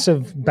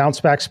massive bounce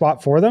back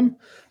spot for them,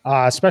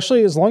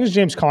 especially as long as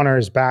James Conner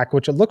is back,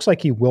 which it looks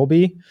like he will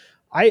be.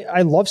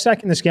 I love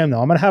stacking this game,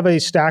 though. I'm going to have a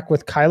stack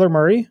with Kyler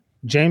Murray,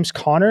 James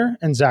Conner,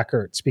 and Zach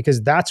Ertz,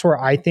 because that's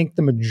where I think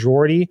the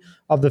majority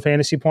of the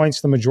fantasy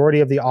points, the majority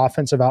of the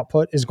offensive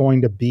output is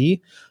going to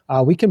be.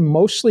 We can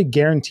mostly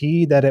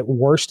guarantee that at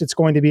worst, it's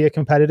going to be a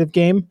competitive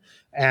game.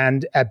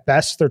 And at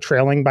best, they're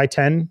trailing by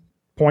 10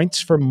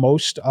 points for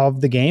most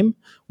of the game,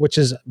 which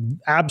is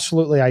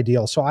absolutely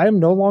ideal. So I am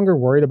no longer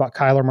worried about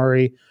Kyler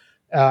Murray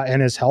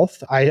and his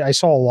health. I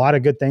saw a lot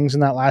of good things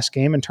in that last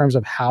game in terms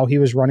of how he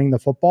was running the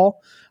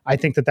football. I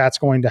think that that's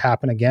going to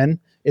happen again.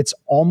 It's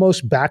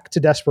almost back to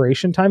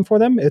desperation time for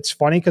them. It's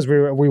funny because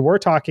we were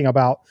talking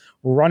about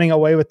running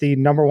away with the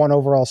number 1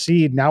 overall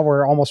seed. Now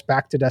we're almost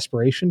back to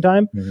desperation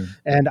time. Mm-hmm.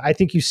 And I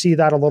think you see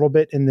that a little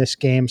bit in this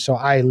game. So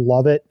I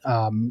love it.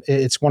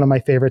 It's one of my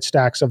favorite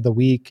stacks of the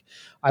week.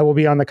 I will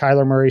be on the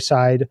Kyler Murray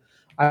side.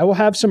 I will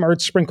have some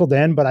Ertz sprinkled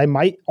in, but I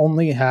might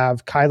only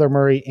have Kyler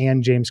Murray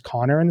and James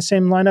Conner in the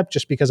same lineup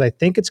just because I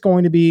think it's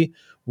going to be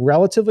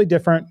relatively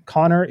different.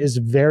 Conner is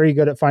very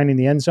good at finding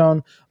the end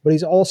zone, but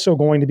he's also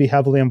going to be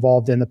heavily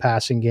involved in the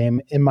passing game,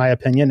 in my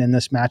opinion, in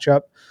this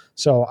matchup.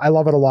 So I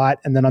love it a lot.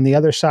 And then on the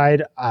other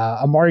side,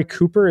 Amari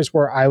Cooper is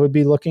where I would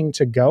be looking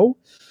to go.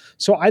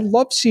 So I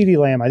love CeeDee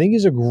Lamb. I think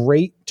he's a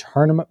great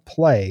tournament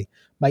play.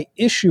 My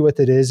issue with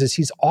it is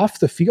he's off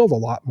the field a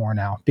lot more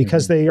now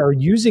because they are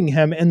using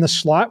him in the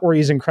slot where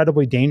he's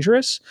incredibly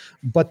dangerous,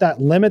 but that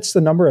limits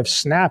the number of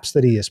snaps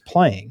that he is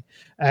playing.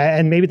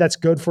 And maybe that's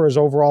good for his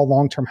overall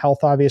long-term health,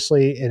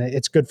 obviously, and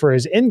it's good for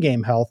his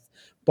in-game health.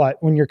 But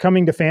when you're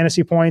coming to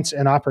fantasy points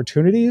and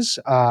opportunities,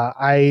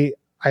 I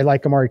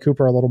like Amari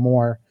Cooper a little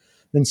more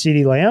than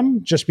CeeDee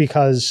Lamb just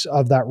because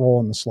of that role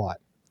in the slot.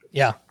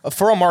 Yeah.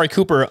 For Amari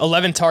Cooper,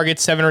 11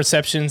 targets, 7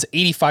 receptions,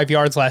 85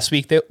 yards last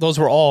week. Those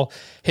were all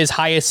his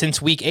highest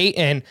since week 8.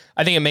 And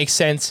I think it makes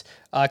sense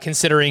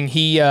considering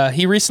he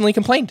recently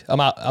complained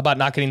about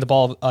not getting the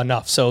ball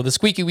enough. So the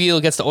squeaky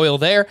wheel gets the oil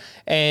there.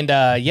 And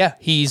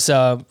he's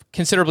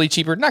considerably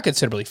cheaper, not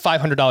considerably,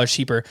 $500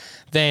 cheaper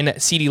than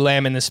CeeDee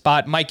Lamb in this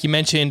spot. Mike, you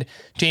mentioned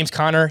James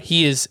Conner.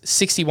 He is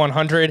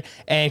 6,100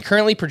 and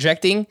currently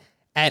projecting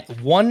at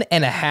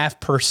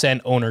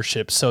 1.5%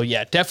 ownership. So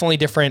yeah, definitely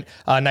different.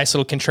 Nice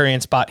little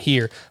contrarian spot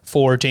here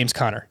for James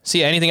Conner.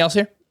 See, anything else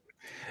here?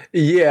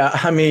 Yeah,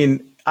 I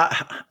mean,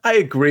 I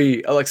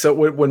agree. Like, so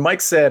when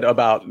Mike said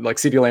about like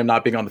CeeDee Lamb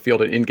not being on the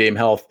field and in-game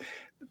health,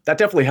 that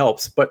definitely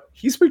helps. But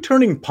he's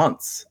returning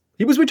punts.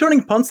 He was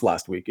returning punts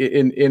last week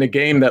in a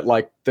game that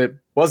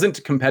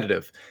wasn't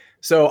competitive.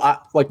 So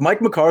like Mike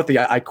McCarthy,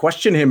 I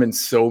question him in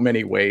so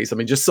many ways. I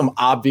mean, just some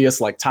obvious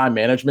like time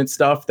management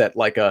stuff that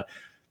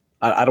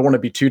I don't want to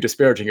be too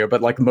disparaging here,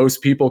 but like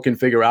most people can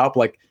figure out,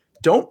 like,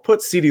 don't put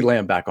CeeDee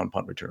Lamb back on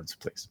punt returns,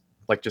 please.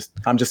 Like,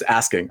 I'm just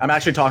asking. I'm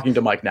actually talking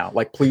to Mike now.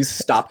 Like, please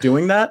stop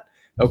doing that.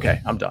 Okay,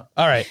 I'm done.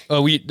 All right.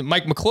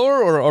 Mike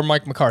McClure or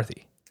Mike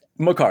McCarthy?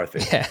 McCarthy.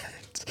 Yeah.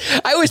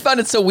 I always found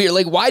it so weird.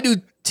 Like, why do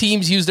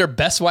teams use their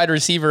best wide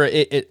receiver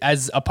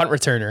as a punt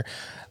returner?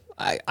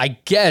 I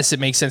guess it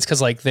makes sense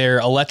because like they're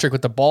electric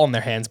with the ball in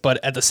their hands,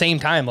 but at the same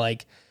time,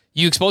 like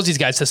you expose these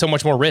guys to so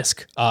much more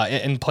risk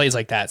in plays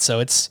like that.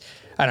 So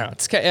I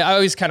don't know. I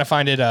always kind of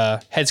find it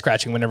head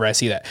scratching whenever I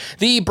see that.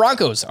 The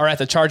Broncos are at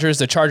the Chargers.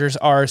 The Chargers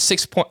are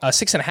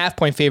 6.5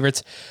 point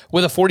favorites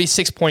with a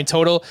 46-point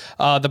total.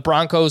 The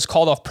Broncos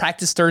called off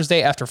practice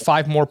Thursday after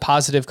 5 more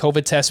positive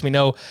COVID tests. We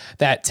know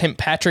that Tim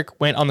Patrick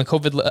went on the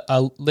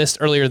COVID list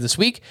earlier this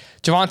week.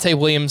 Javonte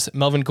Williams,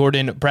 Melvin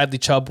Gordon, Bradley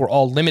Chubb were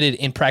all limited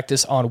in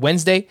practice on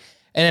Wednesday.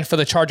 And then for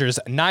the Chargers,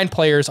 9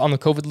 players on the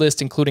COVID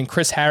list, including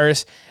Chris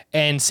Harris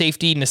and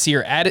safety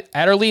Nasir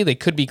Adderley. They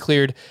could be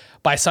cleared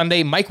by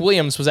Sunday. Mike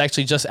Williams was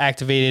actually just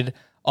activated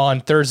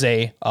on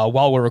Thursday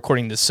while we're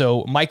recording this.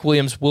 So Mike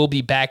Williams will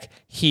be back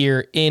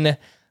here in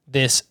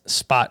this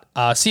spot.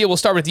 Sia, we'll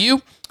start with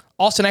you.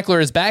 Austin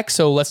Eckler is back,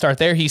 so let's start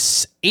there.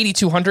 He's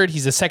 8,200.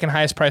 He's the second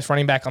highest priced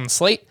running back on the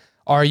slate.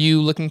 Are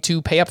you looking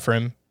to pay up for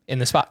him in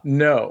the spot?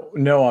 No,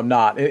 I'm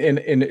not. And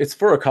it's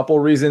for a couple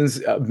of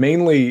reasons.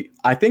 Mainly,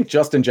 I think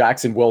Justin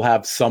Jackson will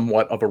have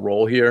somewhat of a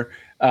role here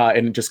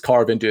and just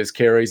carve into his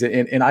carries.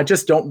 And I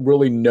just don't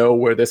really know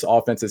where this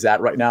offense is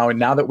at right now. And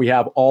now that we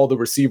have all the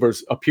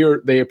receivers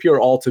they appear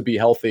all to be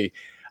healthy.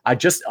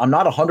 I'm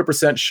not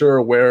 100% sure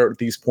where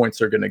these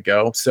points are going to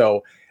go.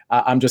 So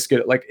I'm just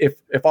going to, like, if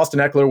Austin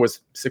Eckler was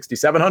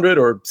 6,700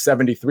 or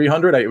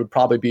 7,300, it would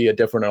probably be a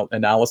different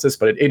analysis.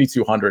 But at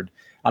 8,200,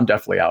 I'm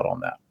definitely out on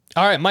that.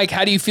 All right, Mike,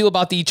 how do you feel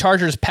about the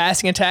Chargers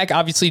passing attack?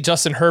 Obviously,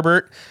 Justin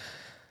Herbert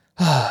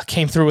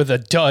came through with a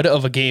dud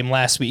of a game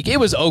last week. It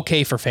was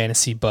okay for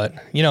fantasy, but,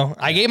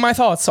 I gave my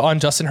thoughts on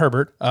Justin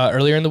Herbert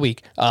earlier in the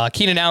week.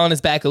 Keenan Allen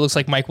is back. It looks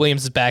like Mike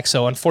Williams is back.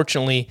 So,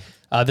 unfortunately,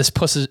 this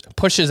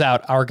pushes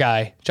out our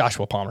guy,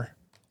 Joshua Palmer.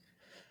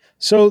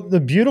 So the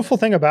beautiful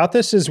thing about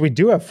this is we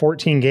do have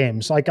 14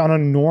 games. Like on a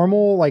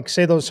normal, like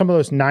say some of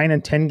those 9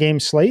 and 10 game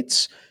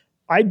slates,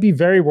 I'd be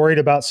very worried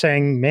about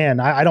saying, man,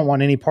 I don't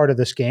want any part of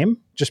this game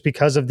just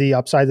because of the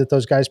upside that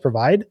those guys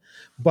provide.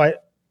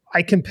 But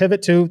I can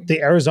pivot to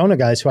the Arizona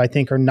guys who I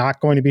think are not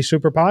going to be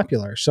super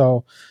popular.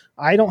 So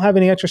I don't have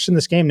any interest in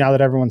this game now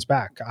that everyone's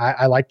back.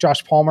 I like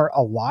Josh Palmer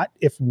a lot.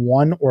 If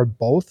one or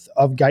both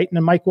of Guyton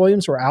and Mike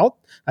Williams were out,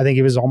 I think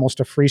he was almost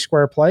a free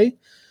square play.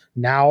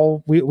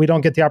 Now we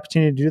don't get the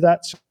opportunity to do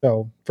that.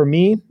 So for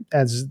me,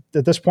 at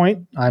this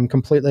point, I'm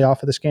completely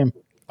off of this game.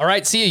 All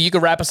right, Sia, you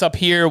can wrap us up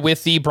here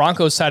with the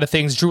Broncos side of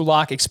things. Drew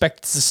Lock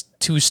expects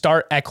to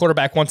start at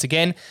quarterback once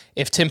again.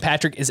 If Tim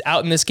Patrick is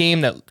out in this game,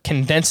 that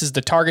condenses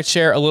the target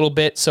share a little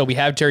bit. So we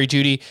have Jerry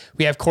Jeudy,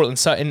 we have Cortland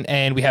Sutton,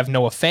 and we have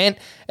Noah Fant.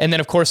 And then,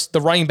 of course,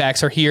 the running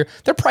backs are here.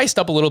 They're priced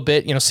up a little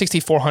bit,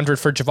 6,400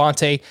 for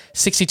Javonte,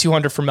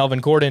 6,200 for Melvin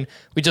Gordon.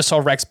 We just saw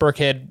Rex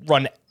Burkhead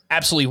run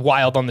absolutely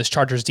wild on this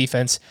Chargers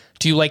defense.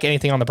 Do you like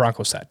anything on the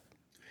Broncos side?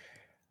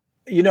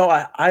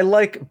 I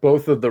like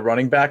both of the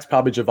running backs,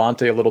 probably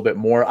Javonte a little bit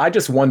more. I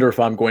just wonder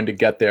if I'm going to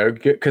get there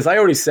because I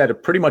already said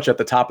it pretty much at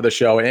the top of the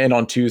show and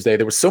on Tuesday.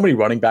 There were so many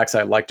running backs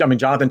I liked. I mean,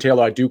 Jonathan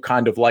Taylor, I do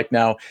kind of like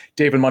now.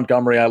 David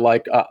Montgomery, I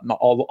like.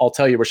 I'll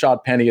tell you,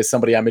 Rashad Penny is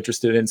somebody I'm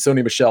interested in.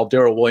 Sony Michel,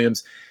 Darrell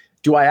Williams.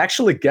 Do I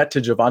actually get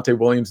to Javonte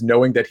Williams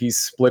knowing that he's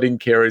splitting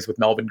carries with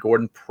Melvin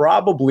Gordon?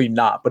 Probably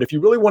not. But if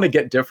you really want to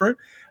get different,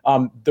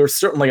 there's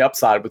certainly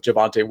upside with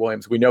Javonte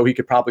Williams. We know he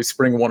could probably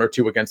spring 1 or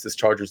 2 against this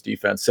Chargers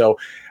defense. So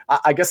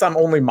I guess I'm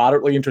only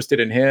moderately interested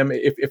in him.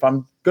 If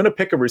I'm going to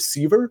pick a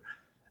receiver,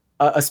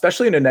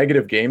 especially in a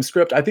negative game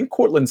script, I think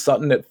Cortland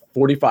Sutton at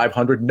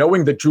 4,500,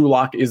 knowing that Drew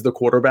Lock is the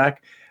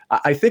quarterback,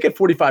 I think at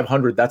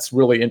 4,500, that's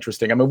really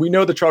interesting. I mean, we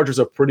know the Chargers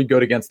are pretty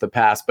good against the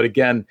pass, but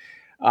again,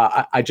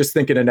 I just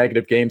think in a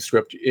negative game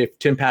script, if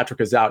Tim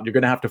Patrick is out, you're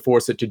going to have to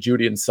force it to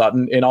Jeudy and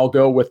Sutton. And I'll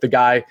go with the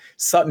guy,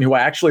 Sutton, who I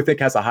actually think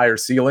has a higher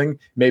ceiling,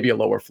 maybe a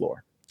lower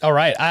floor. All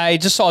right. I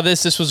just saw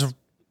this. This was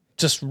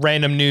just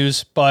random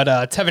news, but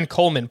Tevin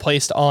Coleman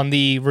placed on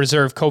the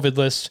reserve COVID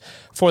list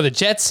for the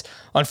Jets.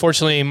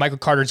 Unfortunately, Michael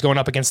Carter's going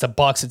up against the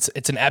Bucs.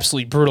 It's an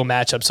absolutely brutal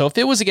matchup. So if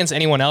it was against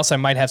anyone else, I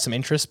might have some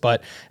interest,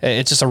 but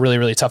it's just a really,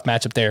 really tough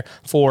matchup there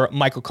for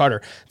Michael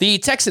Carter. The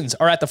Texans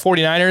are at the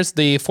 49ers.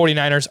 The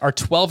 49ers are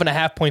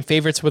 12.5-point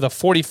favorites with a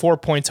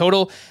 44-point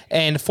total.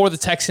 And for the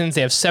Texans,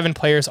 they have 7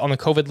 players on the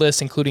COVID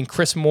list, including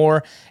Chris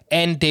Moore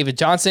and David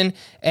Johnson.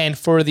 And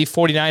for the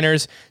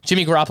 49ers,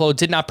 Jimmy Garoppolo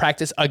did not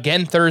practice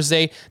again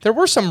Thursday. There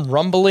were some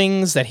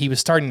rumblings that he was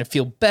starting to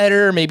feel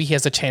better. Maybe he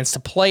has a chance to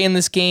play in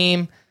this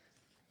game.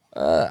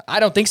 I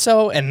don't think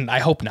so, and I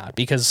hope not,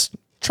 because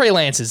Trey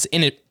Lance is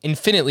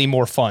infinitely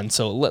more fun.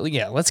 So,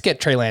 let's get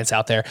Trey Lance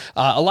out there.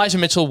 Elijah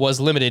Mitchell was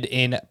limited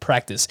in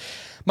practice.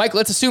 Mike,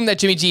 let's assume that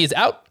Jimmy G is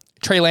out.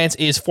 Trey Lance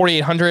is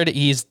 4,800.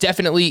 He's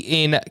definitely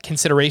in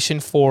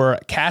consideration for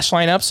cash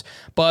lineups.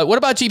 But what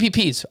about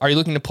GPPs? Are you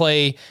looking to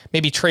play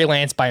maybe Trey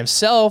Lance by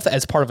himself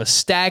as part of a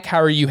stack?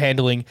 How are you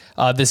handling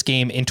this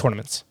game in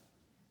tournaments?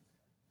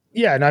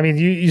 Yeah, and I mean,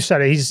 you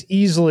said it. He's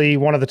easily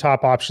one of the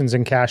top options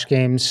in cash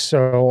games.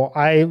 So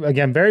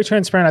again, very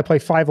transparent. I play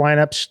 5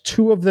 lineups.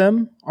 2 of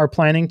them are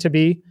planning to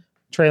be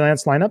Trey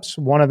Lance lineups.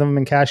 1 of them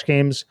in cash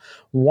games,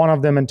 1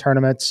 of them in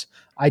tournaments.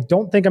 I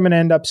don't think I'm going to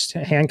end up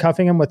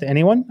handcuffing him with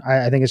anyone.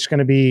 I think it's going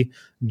to be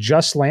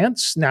just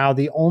Lance. Now,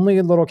 the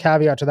only little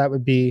caveat to that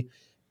would be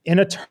in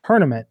a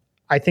tournament,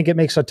 I think it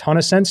makes a ton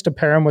of sense to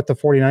pair him with the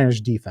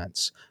 49ers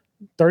defense.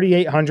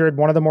 3,800,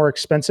 one of the more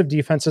expensive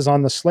defenses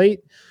on the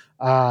slate.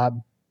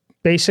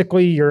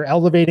 Basically, you're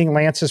elevating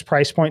Lance's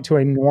price point to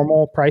a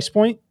normal price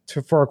point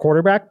for a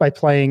quarterback by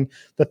playing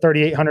the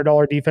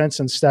 $3,800 defense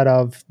instead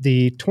of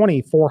the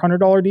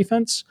 $2,400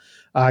 defense.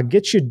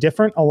 Gets you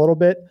different a little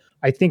bit.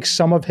 I think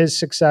some of his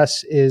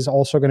success is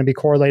also going to be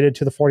correlated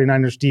to the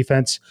 49ers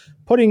defense,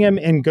 putting him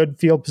in good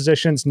field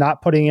positions,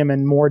 not putting him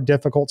in more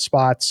difficult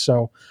spots.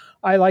 So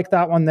I like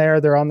that one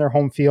there. They're on their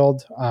home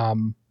field.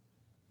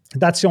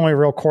 That's the only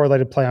real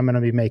correlated play I'm going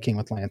to be making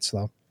with Lance,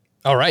 though.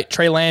 All right,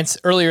 Trey Lance,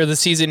 earlier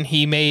this season,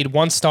 he made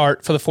one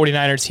start for the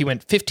 49ers. He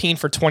went 15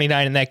 for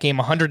 29 in that game,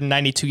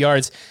 192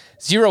 yards,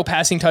 0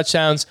 passing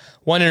touchdowns,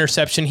 1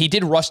 interception. He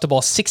did rush the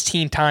ball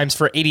 16 times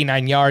for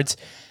 89 yards,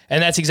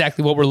 and that's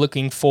exactly what we're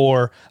looking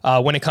for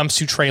when it comes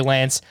to Trey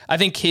Lance. I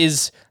think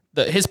his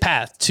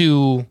path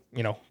to,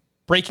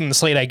 breaking the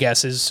slate, I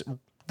guess, is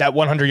that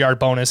 100-yard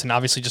bonus and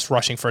obviously just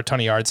rushing for a ton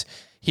of yards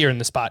here in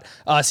the spot.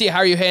 See, how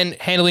are you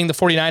handling the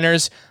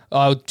 49ers?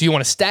 Do you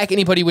want to stack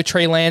anybody with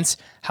Trey Lance?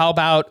 How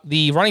about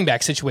the running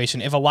back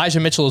situation? If Elijah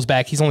Mitchell is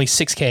back, he's only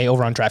 $6K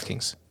over on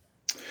DraftKings.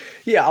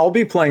 Yeah, I'll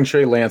be playing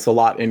Trey Lance a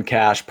lot in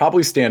cash,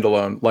 probably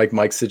standalone, like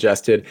Mike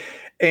suggested.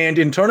 And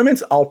in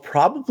tournaments, I'll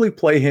probably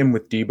play him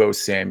with Deebo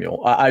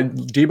Samuel.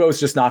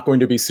 Deebo's just not going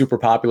to be super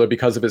popular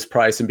because of his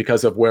price and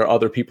because of where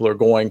other people are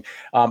going.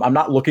 I'm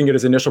not looking at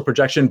his initial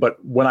projection,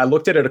 but when I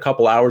looked at it a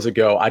couple hours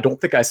ago, I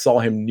don't think I saw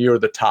him near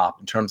the top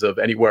in terms of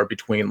anywhere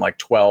between like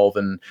 12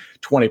 and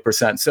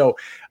 20%. So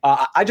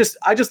I just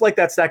like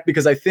that stack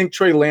because I think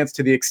Trey Lance,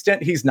 to the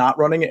extent he's not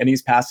running it and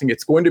he's passing,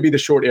 it's going to be the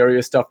short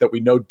area stuff that we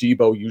know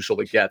Deebo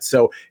usually gets.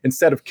 So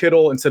instead of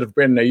Kittle, instead of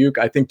Brandon Ayuk,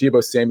 I think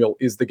Deebo Samuel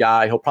is the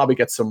guy. He'll probably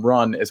get some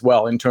run as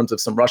well in terms of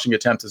some rushing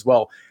attempts as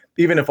well,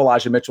 even if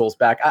Elijah Mitchell is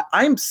back.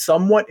 I'm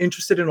somewhat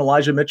interested in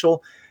Elijah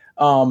Mitchell.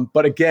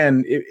 But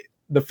again,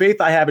 the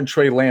faith I have in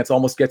Trey Lance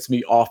almost gets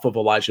me off of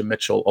Elijah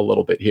Mitchell a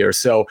little bit here.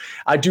 So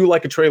I do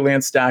like a Trey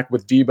Lance stack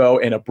with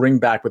Deebo and a bring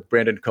back with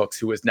Brandon Cooks,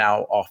 who is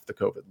now off the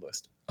COVID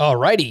list. All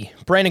righty,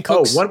 Brandon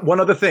Cooks. Oh, one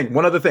other thing.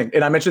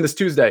 And I mentioned this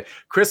Tuesday,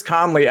 Chris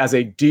Conley as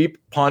a deep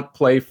punt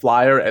play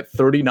flyer at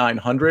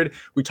 3,900.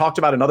 We talked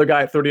about another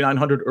guy at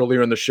 3,900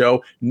 earlier in the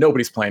show.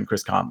 Nobody's playing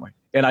Chris Conley.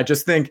 And I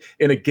just think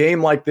in a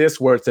game like this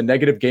where it's a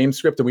negative game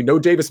script and we know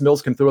Davis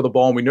Mills can throw the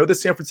ball and we know the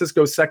San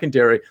Francisco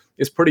secondary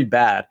is pretty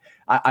bad,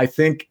 I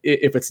think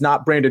if it's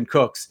not Brandon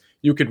Cooks,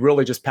 you could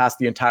really just pass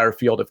the entire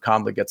field if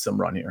Conley gets some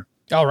run here.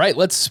 All right,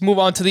 let's move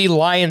on to the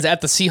Lions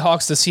at the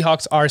Seahawks. The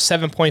Seahawks are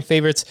 7-point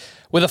favorites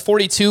with a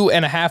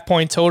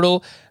 42.5-point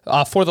total.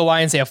 For the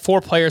Lions, they have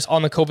 4 players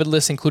on the COVID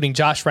list, including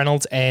Josh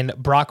Reynolds and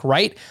Brock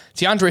Wright.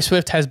 DeAndre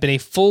Swift has been a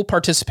full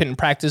participant in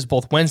practice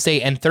both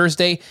Wednesday and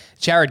Thursday.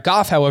 Jared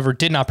Goff, however,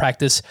 did not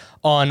practice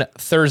on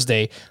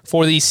Thursday.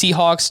 For the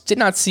Seahawks, did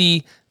not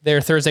see their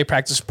Thursday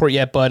practice report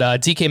yet, but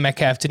DK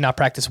Metcalf did not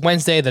practice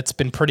Wednesday. That's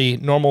been pretty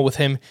normal with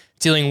him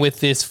dealing with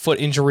this foot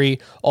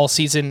injury all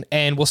season.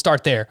 And we'll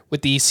start there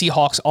with the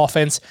Seahawks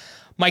offense.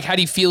 Mike, how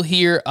do you feel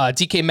here?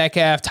 DK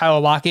Metcalf,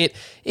 Tyler Lockett.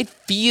 It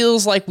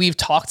feels like we've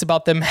talked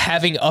about them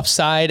having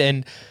upside,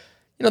 and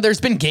there's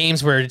been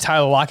games where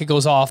Tyler Lockett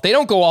goes off. They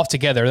don't go off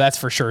together, that's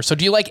for sure. So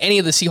do you like any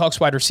of the Seahawks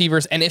wide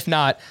receivers? And if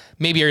not,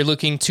 maybe are you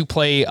looking to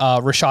play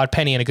Rashad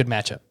Penny in a good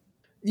matchup?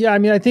 Yeah, I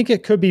mean, I think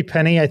it could be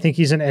Penny. I think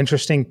he's an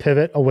interesting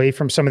pivot away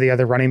from some of the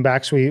other running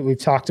backs we've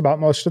talked about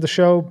most of the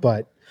show.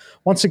 But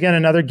once again,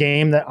 another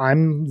game that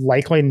I'm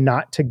likely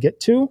not to get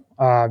to.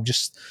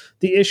 Just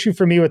the issue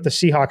for me with the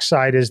Seahawks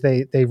side is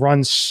they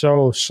run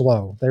so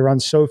slow. They run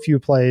so few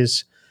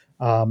plays.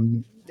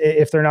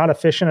 If they're not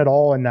efficient at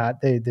all in that,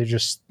 they're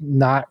just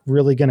not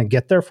really going to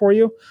get there for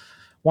you.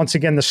 Once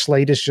again, the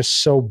slate is just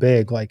so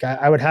big. Like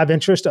I would have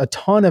a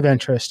ton of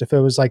interest if it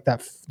was like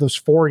those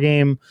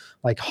 4-game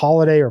like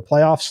holiday or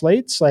playoff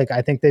slates. Like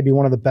I think they'd be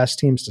one of the best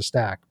teams to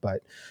stack,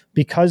 but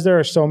because there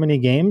are so many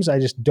games, I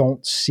just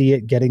don't see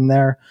it getting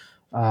there.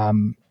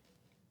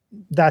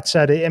 That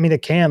said, I mean,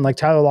 it can, like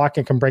Tyler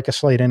Lockett can break a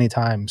slate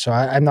anytime. So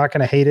I'm not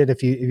going to hate it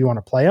if you want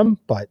to play him,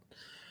 but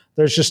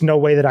there's just no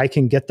way that I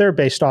can get there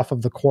based off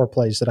of the core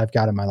plays that I've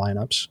got in my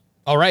lineups.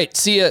 All right.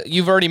 Sia,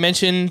 you've already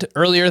mentioned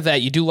earlier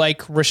that you do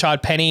like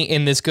Rashad Penny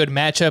in this good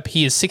matchup.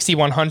 He is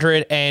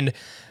 6,100 and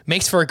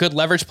makes for a good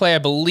leverage play. I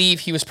believe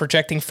he was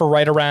projecting for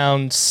right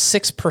around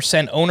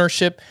 6%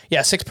 ownership.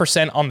 Yeah,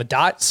 6% on the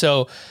dot.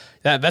 So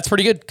that's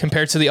pretty good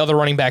compared to the other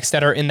running backs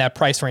that are in that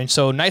price range.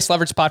 So nice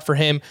leverage spot for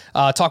him.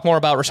 Talk more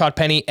about Rashad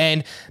Penny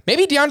and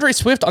maybe DeAndre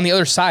Swift on the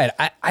other side.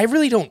 I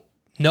really don't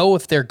know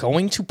if they're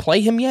going to play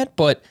him yet,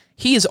 but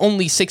he is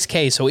only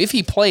 6K. So if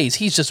he plays,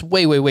 he's just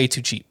way, way, way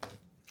too cheap.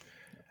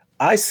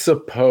 I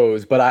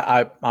suppose, but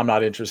I'm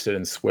not interested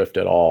in Swift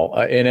at all.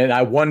 And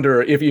I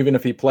wonder if even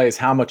if he plays,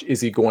 how much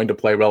is he going to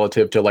play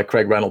relative to like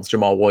Craig Reynolds,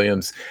 Jamal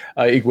Williams,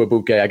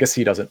 Igwebuike? I guess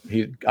he doesn't.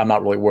 I'm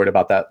not really worried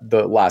about that.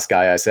 The last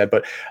guy I said,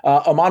 but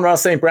Amon-Ra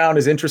St. Brown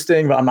is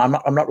interesting, but I'm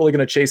not really going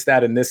to chase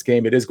that in this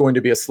game. It is going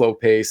to be a slow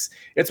pace.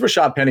 It's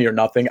Rashad Penny or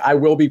nothing. I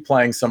will be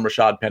playing some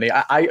Rashad Penny.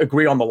 I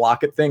agree on the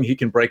Lockett thing. He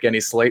can break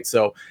any slate.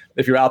 So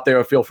if you're out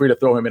there, feel free to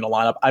throw him in a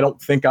lineup. I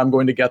don't think I'm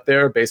going to get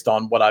there based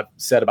on what I've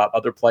said about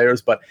other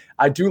players, but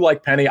I do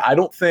like Penny. I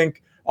don't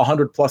think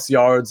 100+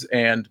 yards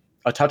and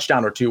a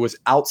touchdown or two was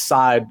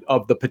outside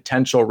of the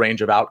potential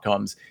range of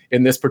outcomes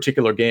in this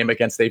particular game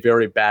against a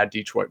very bad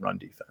Detroit run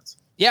defense.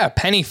 Yeah,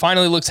 Penny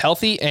finally looks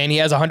healthy, and he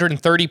has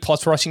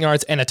 130+ rushing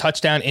yards and a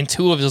touchdown in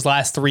 2 of his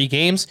last 3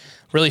 games.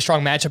 really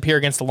strong matchup here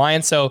against the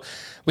Lions. So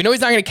we know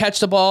he's not going to catch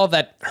the ball.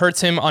 That hurts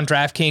him on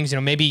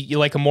DraftKings. Maybe you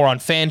like him more on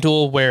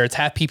FanDuel where it's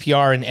half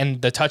PPR and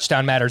the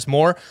touchdown matters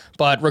more.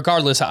 But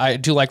regardless, I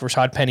do like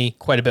Rashad Penny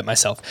quite a bit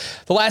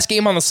myself. The last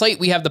game on the slate,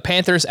 we have the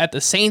Panthers at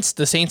the Saints.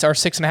 The Saints are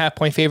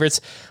 6.5-point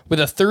favorites with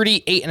a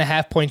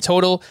 38.5-point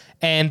total.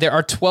 And there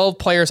are 12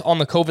 players on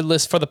the COVID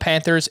list for the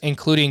Panthers,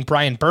 including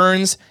Brian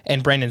Burns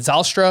and Brandon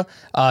Zalstra.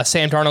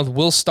 Sam Darnold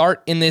will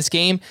start in this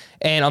game.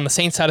 And on the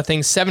Saints side of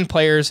things, 7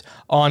 players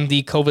on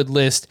the COVID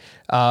list.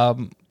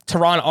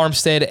 Teron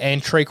Armstead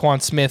and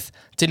Traquan Smith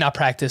did not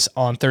practice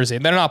on Thursday.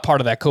 They're not part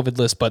of that COVID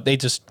list, but they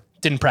just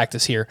didn't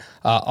practice here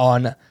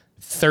on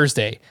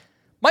Thursday.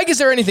 Mike, is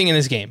there anything in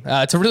this game?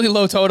 It's a really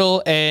low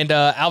total, and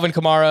Alvin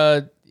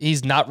Kamara,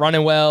 he's not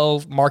running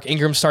well. Mark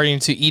Ingram's starting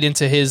to eat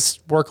into his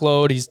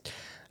workload.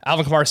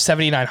 Alvin Kamara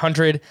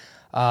 7,900.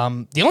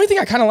 The only thing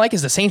I kind of like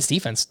is the Saints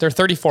defense. They're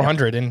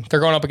 3,400, and they're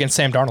going up against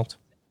Sam Darnold.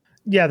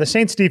 Yeah, the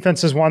Saints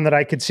defense is one that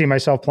I could see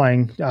myself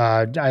playing.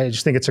 I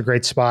just think it's a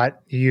great spot.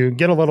 You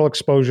get a little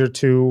exposure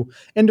to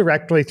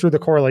indirectly through the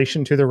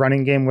correlation to the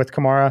running game with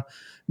Kamara.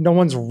 No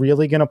one's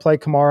really going to play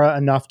Kamara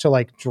enough to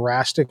like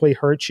drastically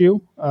hurt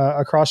you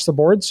across the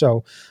board.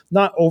 So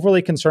not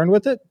overly concerned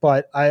with it,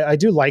 but I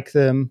do like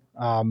them.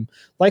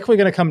 Likely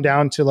going to come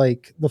down to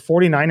like the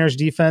 49ers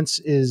defense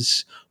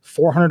is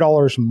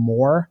 $400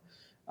 more.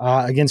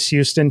 Against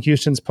Houston.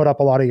 Houston's put up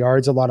a lot of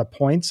yards, a lot of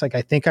points. Like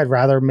I think I'd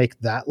rather make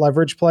that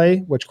leverage play,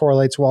 which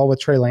correlates well with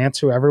Trey Lance,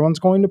 who everyone's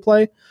going to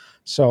play.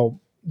 So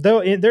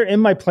they're in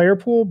my player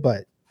pool,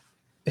 but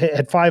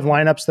at 5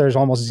 lineups, there's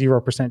almost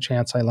 0%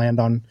 chance I land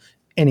on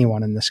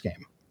anyone in this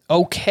game.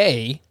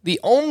 Okay. The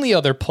only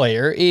other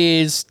player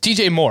is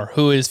DJ Moore,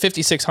 who is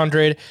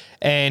 5,600,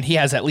 and he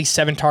has at least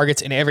 7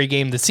 targets in every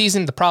game this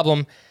season. The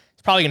problem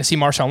is probably going to see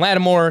Marshawn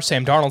Lattimore.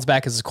 Sam Darnold's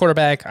back as his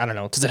quarterback. I don't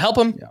know. Does it help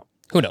him? Yeah.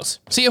 Who knows?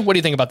 Sia, what do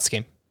you think about this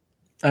game?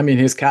 I mean,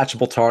 his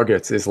catchable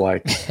targets is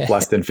like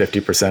less than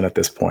 50% at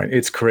this point.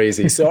 It's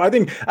crazy. So I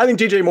think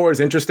DJ Moore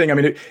is interesting. I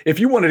mean, if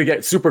you wanted to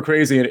get super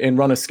crazy and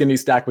run a skinny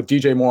stack with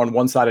DJ Moore on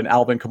one side and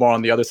Alvin Kamara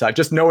on the other side,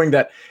 just knowing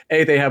that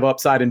A, they have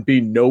upside, and B,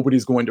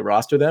 nobody's going to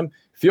roster them,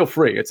 feel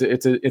free. It's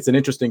an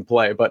interesting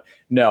play. But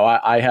no,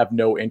 I have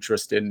no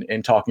interest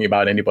in talking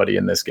about anybody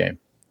in this game.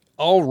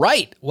 All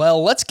right.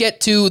 Well, let's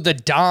get to the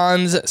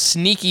Don's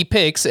sneaky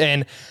picks.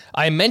 And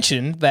I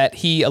mentioned that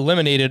he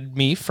eliminated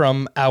me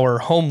from our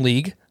home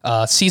league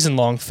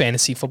season-long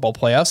fantasy football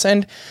playoffs.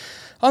 And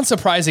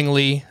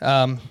unsurprisingly,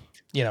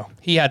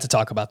 he had to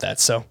talk about that.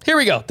 So here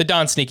we go. The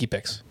Don sneaky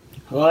picks.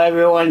 Hello,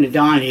 everyone. The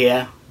Don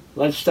here.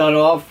 Let's start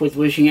off with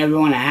wishing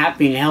everyone a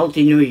happy and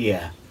healthy new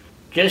year.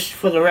 Just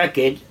for the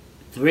record,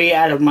 3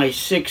 out of my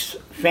 6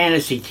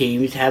 fantasy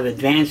teams have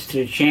advanced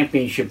to the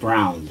championship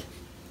round.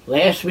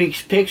 Last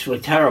week's picks were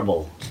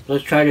terrible.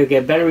 Let's try to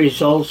get better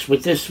results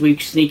with this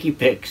week's sneaky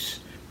picks.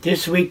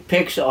 This week's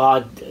picks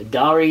are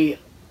Dari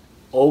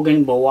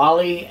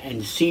Ogunbowale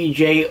and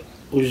CJ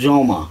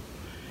Uzoma.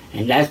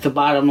 And that's the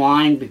bottom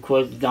line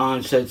because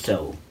Don said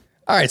so.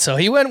 All right, so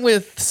he went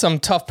with some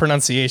tough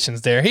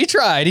pronunciations there. He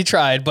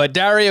tried, but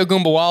Dario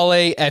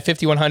Ogunbowale at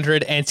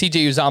 5,100 and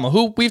CJ Uzama,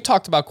 who we've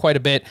talked about quite a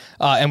bit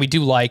and we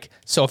do like.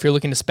 So if you're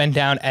looking to spend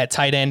down at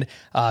tight end,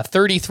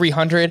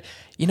 3,300,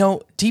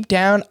 deep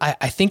down,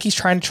 I think he's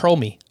trying to troll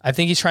me. I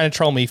think he's trying to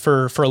troll me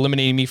for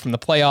eliminating me from the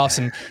playoffs.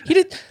 And he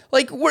did,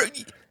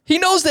 he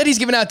knows that he's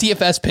giving out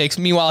DFS picks.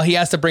 Meanwhile, he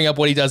has to bring up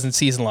what he does in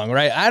season long,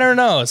 right? I don't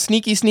know.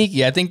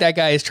 Sneaky. I think that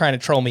guy is trying to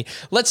troll me.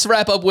 Let's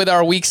wrap up with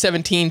our week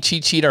 17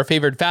 cheat sheet, our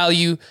favorite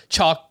value,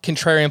 chalk,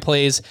 contrarian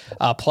plays,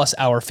 plus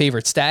our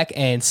favorite stack.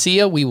 And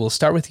Sia, we will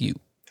start with you.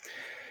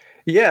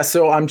 Yeah,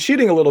 so I'm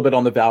cheating a little bit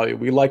on the value.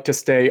 We like to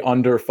stay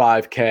under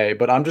 5K,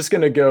 but I'm just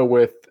going to go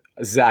with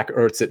Zach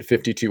Ertz at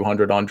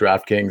 5,200 on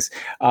DraftKings.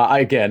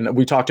 Again,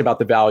 we talked about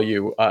the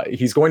value.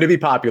 He's going to be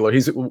popular.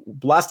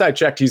 Last I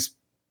checked, he's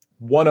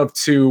one of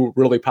 2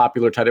 really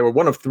popular tight ends, or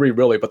one of 3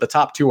 really, but the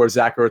top 2 are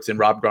Zach Ertz and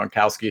Rob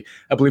Gronkowski.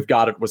 I believe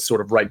Goddard was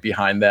sort of right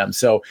behind them.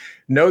 So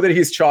know that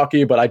he's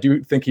chalky, but I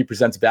do think he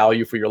presents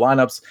value for your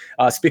lineups.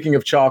 Speaking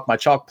of chalk, my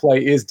chalk play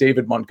is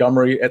David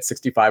Montgomery at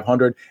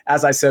 6,500.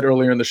 As I said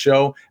earlier in the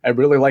show, I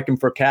really like him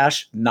for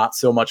cash, not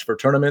so much for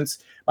tournaments.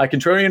 My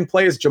contrarian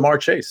play is Jamar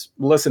Chase.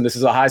 Listen, this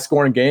is a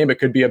high-scoring game. It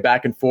could be a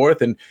back and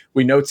forth, and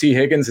we know T.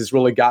 Higgins has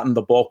really gotten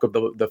the bulk of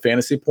the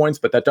fantasy points,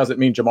 but that doesn't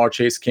mean Jamar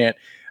Chase can't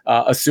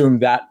assume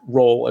that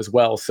role as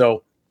well.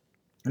 So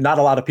not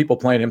a lot of people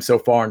playing him so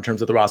far in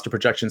terms of the roster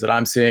projections that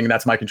I'm seeing, and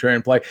that's my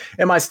contrarian play.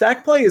 And my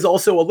stack play is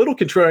also a little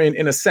contrarian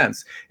in a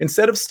sense.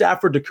 Instead of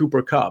Stafford to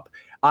Cooper Kupp,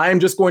 I am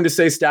just going to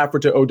say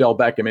Stafford to Odell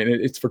Beckham, and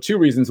it's for 2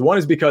 reasons. One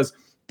is because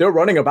they're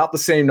running about the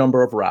same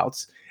number of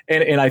routes,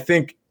 and I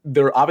think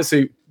they're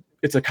obviously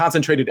it's a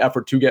concentrated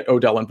effort to get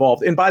Odell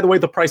involved. And by the way,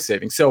 the price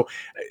saving. So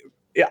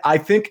I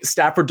think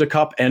Stafford to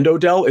Kupp and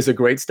Odell is a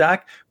great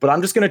stack, but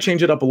I'm just going to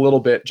change it up a little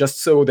bit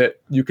just so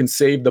that you can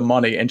save the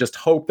money and just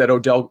hope that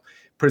Odell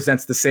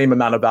presents the same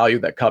amount of value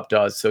that Kupp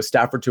does. So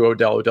Stafford to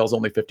Odell. Odell's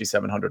only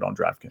 5,700 on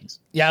DraftKings.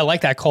 Yeah, I like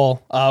that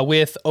call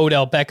with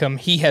Odell Beckham.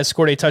 He has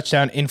scored a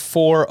touchdown in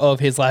 4 of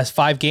his last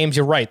 5 games.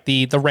 You're right.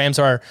 The Rams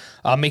are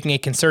making a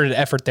concerted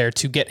effort there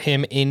to get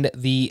him in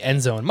the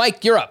end zone.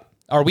 Mike, you're up.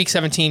 Our Week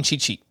 17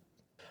 cheat sheet.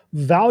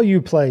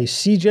 Value play,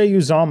 CJ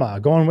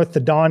Uzomah, going with the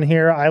Don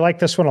here. I like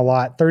this one a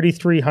lot.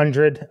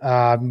 3,300,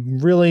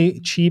 really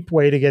cheap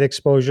way to get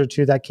exposure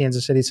to that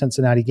Kansas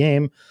City-Cincinnati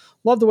game.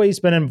 Love the way he's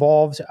been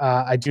involved.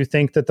 I do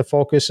think that the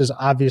focus is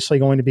obviously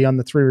going to be on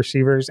the 3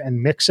 receivers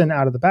and Mixon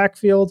out of the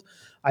backfield.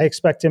 I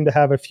expect him to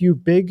have a few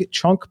big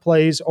chunk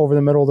plays over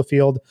the middle of the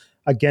field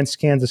against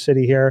Kansas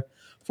City here.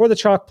 For the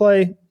chalk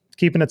play,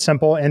 keeping it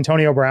simple,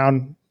 Antonio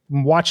Brown.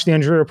 Watch the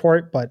injury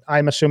report, but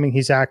I'm assuming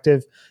he's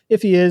active.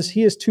 If he is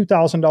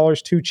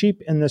 $2,000 too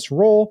cheap in this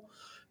role.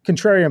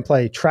 Contrarian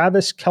play,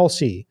 Travis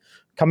Kelce,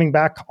 coming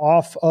back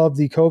off of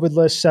the COVID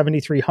list,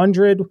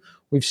 7,300.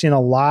 We've seen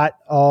a lot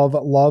of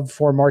love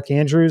for Mark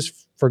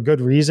Andrews for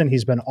good reason.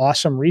 He's been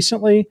awesome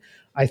recently.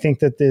 I think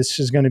that this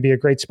is going to be a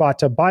great spot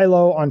to buy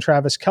low on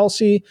Travis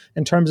Kelce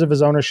in terms of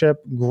his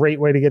ownership. Great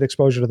way to get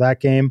exposure to that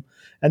game.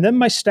 And then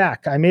my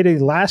stack, I made a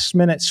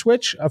last-minute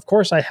switch. Of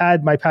course, I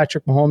had my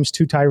Patrick Mahomes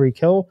to Tyreek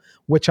Hill,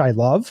 which I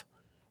love.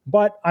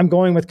 But I'm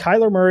going with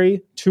Kyler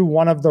Murray to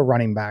one of the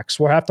running backs.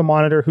 We'll have to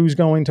monitor who's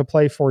going to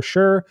play for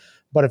sure.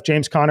 But if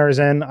James Conner is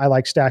in, I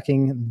like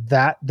stacking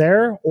that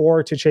there,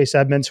 or to Chase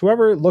Edmonds.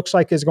 Whoever looks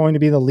like is going to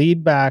be the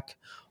lead back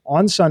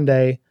on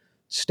Sunday,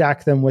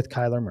 stack them with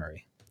Kyler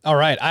Murray. All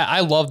right.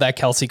 I love that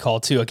Kelce call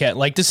too. Again,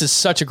 like this is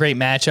such a great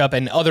matchup,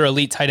 and other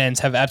elite tight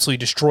ends have absolutely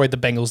destroyed the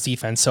Bengals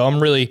defense. So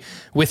I'm really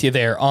with you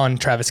there on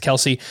Travis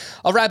Kelce.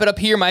 I'll wrap it up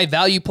here. My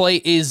value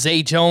play is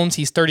Zay Jones.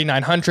 He's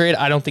 3,900.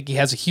 I don't think he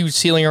has a huge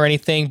ceiling or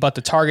anything, but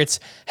the targets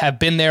have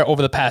been there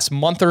over the past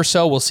month or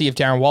so. We'll see if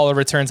Darren Waller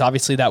returns.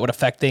 Obviously, that would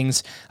affect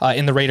things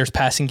in the Raiders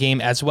passing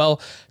game as well.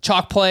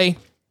 Chalk play.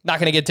 Not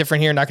going to get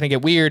different here, not going to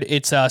get weird.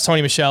 It's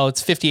Sony Michel.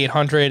 It's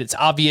 5,800. It's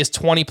obvious,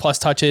 20-plus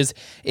touches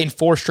in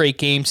 4 straight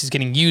games. He's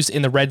getting used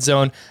in the red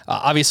zone.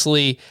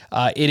 Obviously,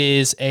 it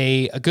is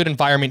a good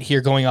environment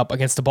here going up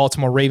against the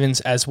Baltimore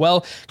Ravens as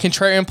well.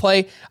 Contrarian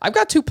play, I've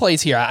got 2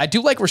 plays here. I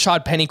do like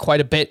Rashad Penny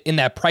quite a bit in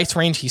that price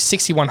range. He's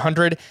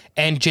 6,100.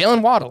 And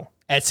Jalen Waddle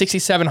at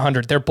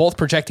 6,700. They're both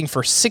projecting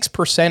for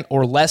 6%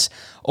 or less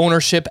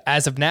ownership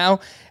as of now.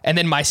 And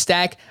then my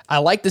stack, I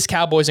like this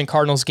Cowboys and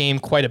Cardinals game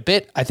quite a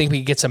bit. I think we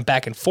can get some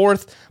back and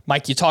forth.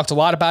 Mike, you talked a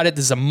lot about it.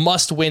 This is a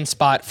must-win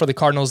spot for the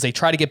Cardinals. They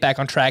try to get back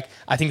on track.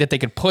 I think that they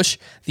could push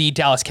the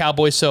Dallas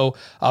Cowboys. So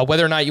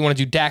whether or not you want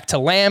to do Dak to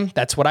Lamb,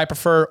 that's what I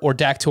prefer, or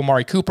Dak to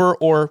Amari Cooper,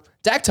 or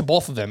Dak to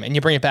both of them, and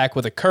you bring it back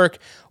with a Kirk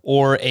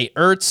or a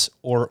Ertz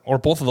or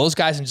both of those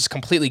guys and just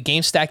completely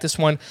game stack this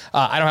one.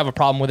 I don't have a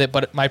problem with it,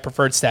 but my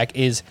preferred stack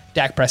is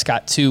Dak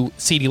Prescott to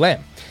CeeDee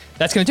Lamb.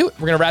 That's going to do it.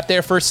 We're going to wrap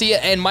there. First, see ya.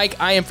 And Mike,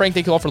 I am Frank.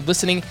 Thank you all for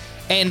listening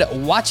and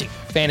watching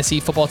Fantasy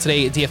Football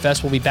Today at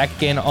DFS. We'll be back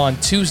again on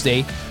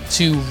Tuesday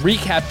to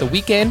recap the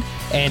weekend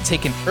and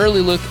take an early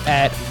look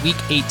at Week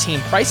 18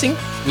 pricing.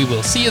 We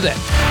will see you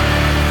then.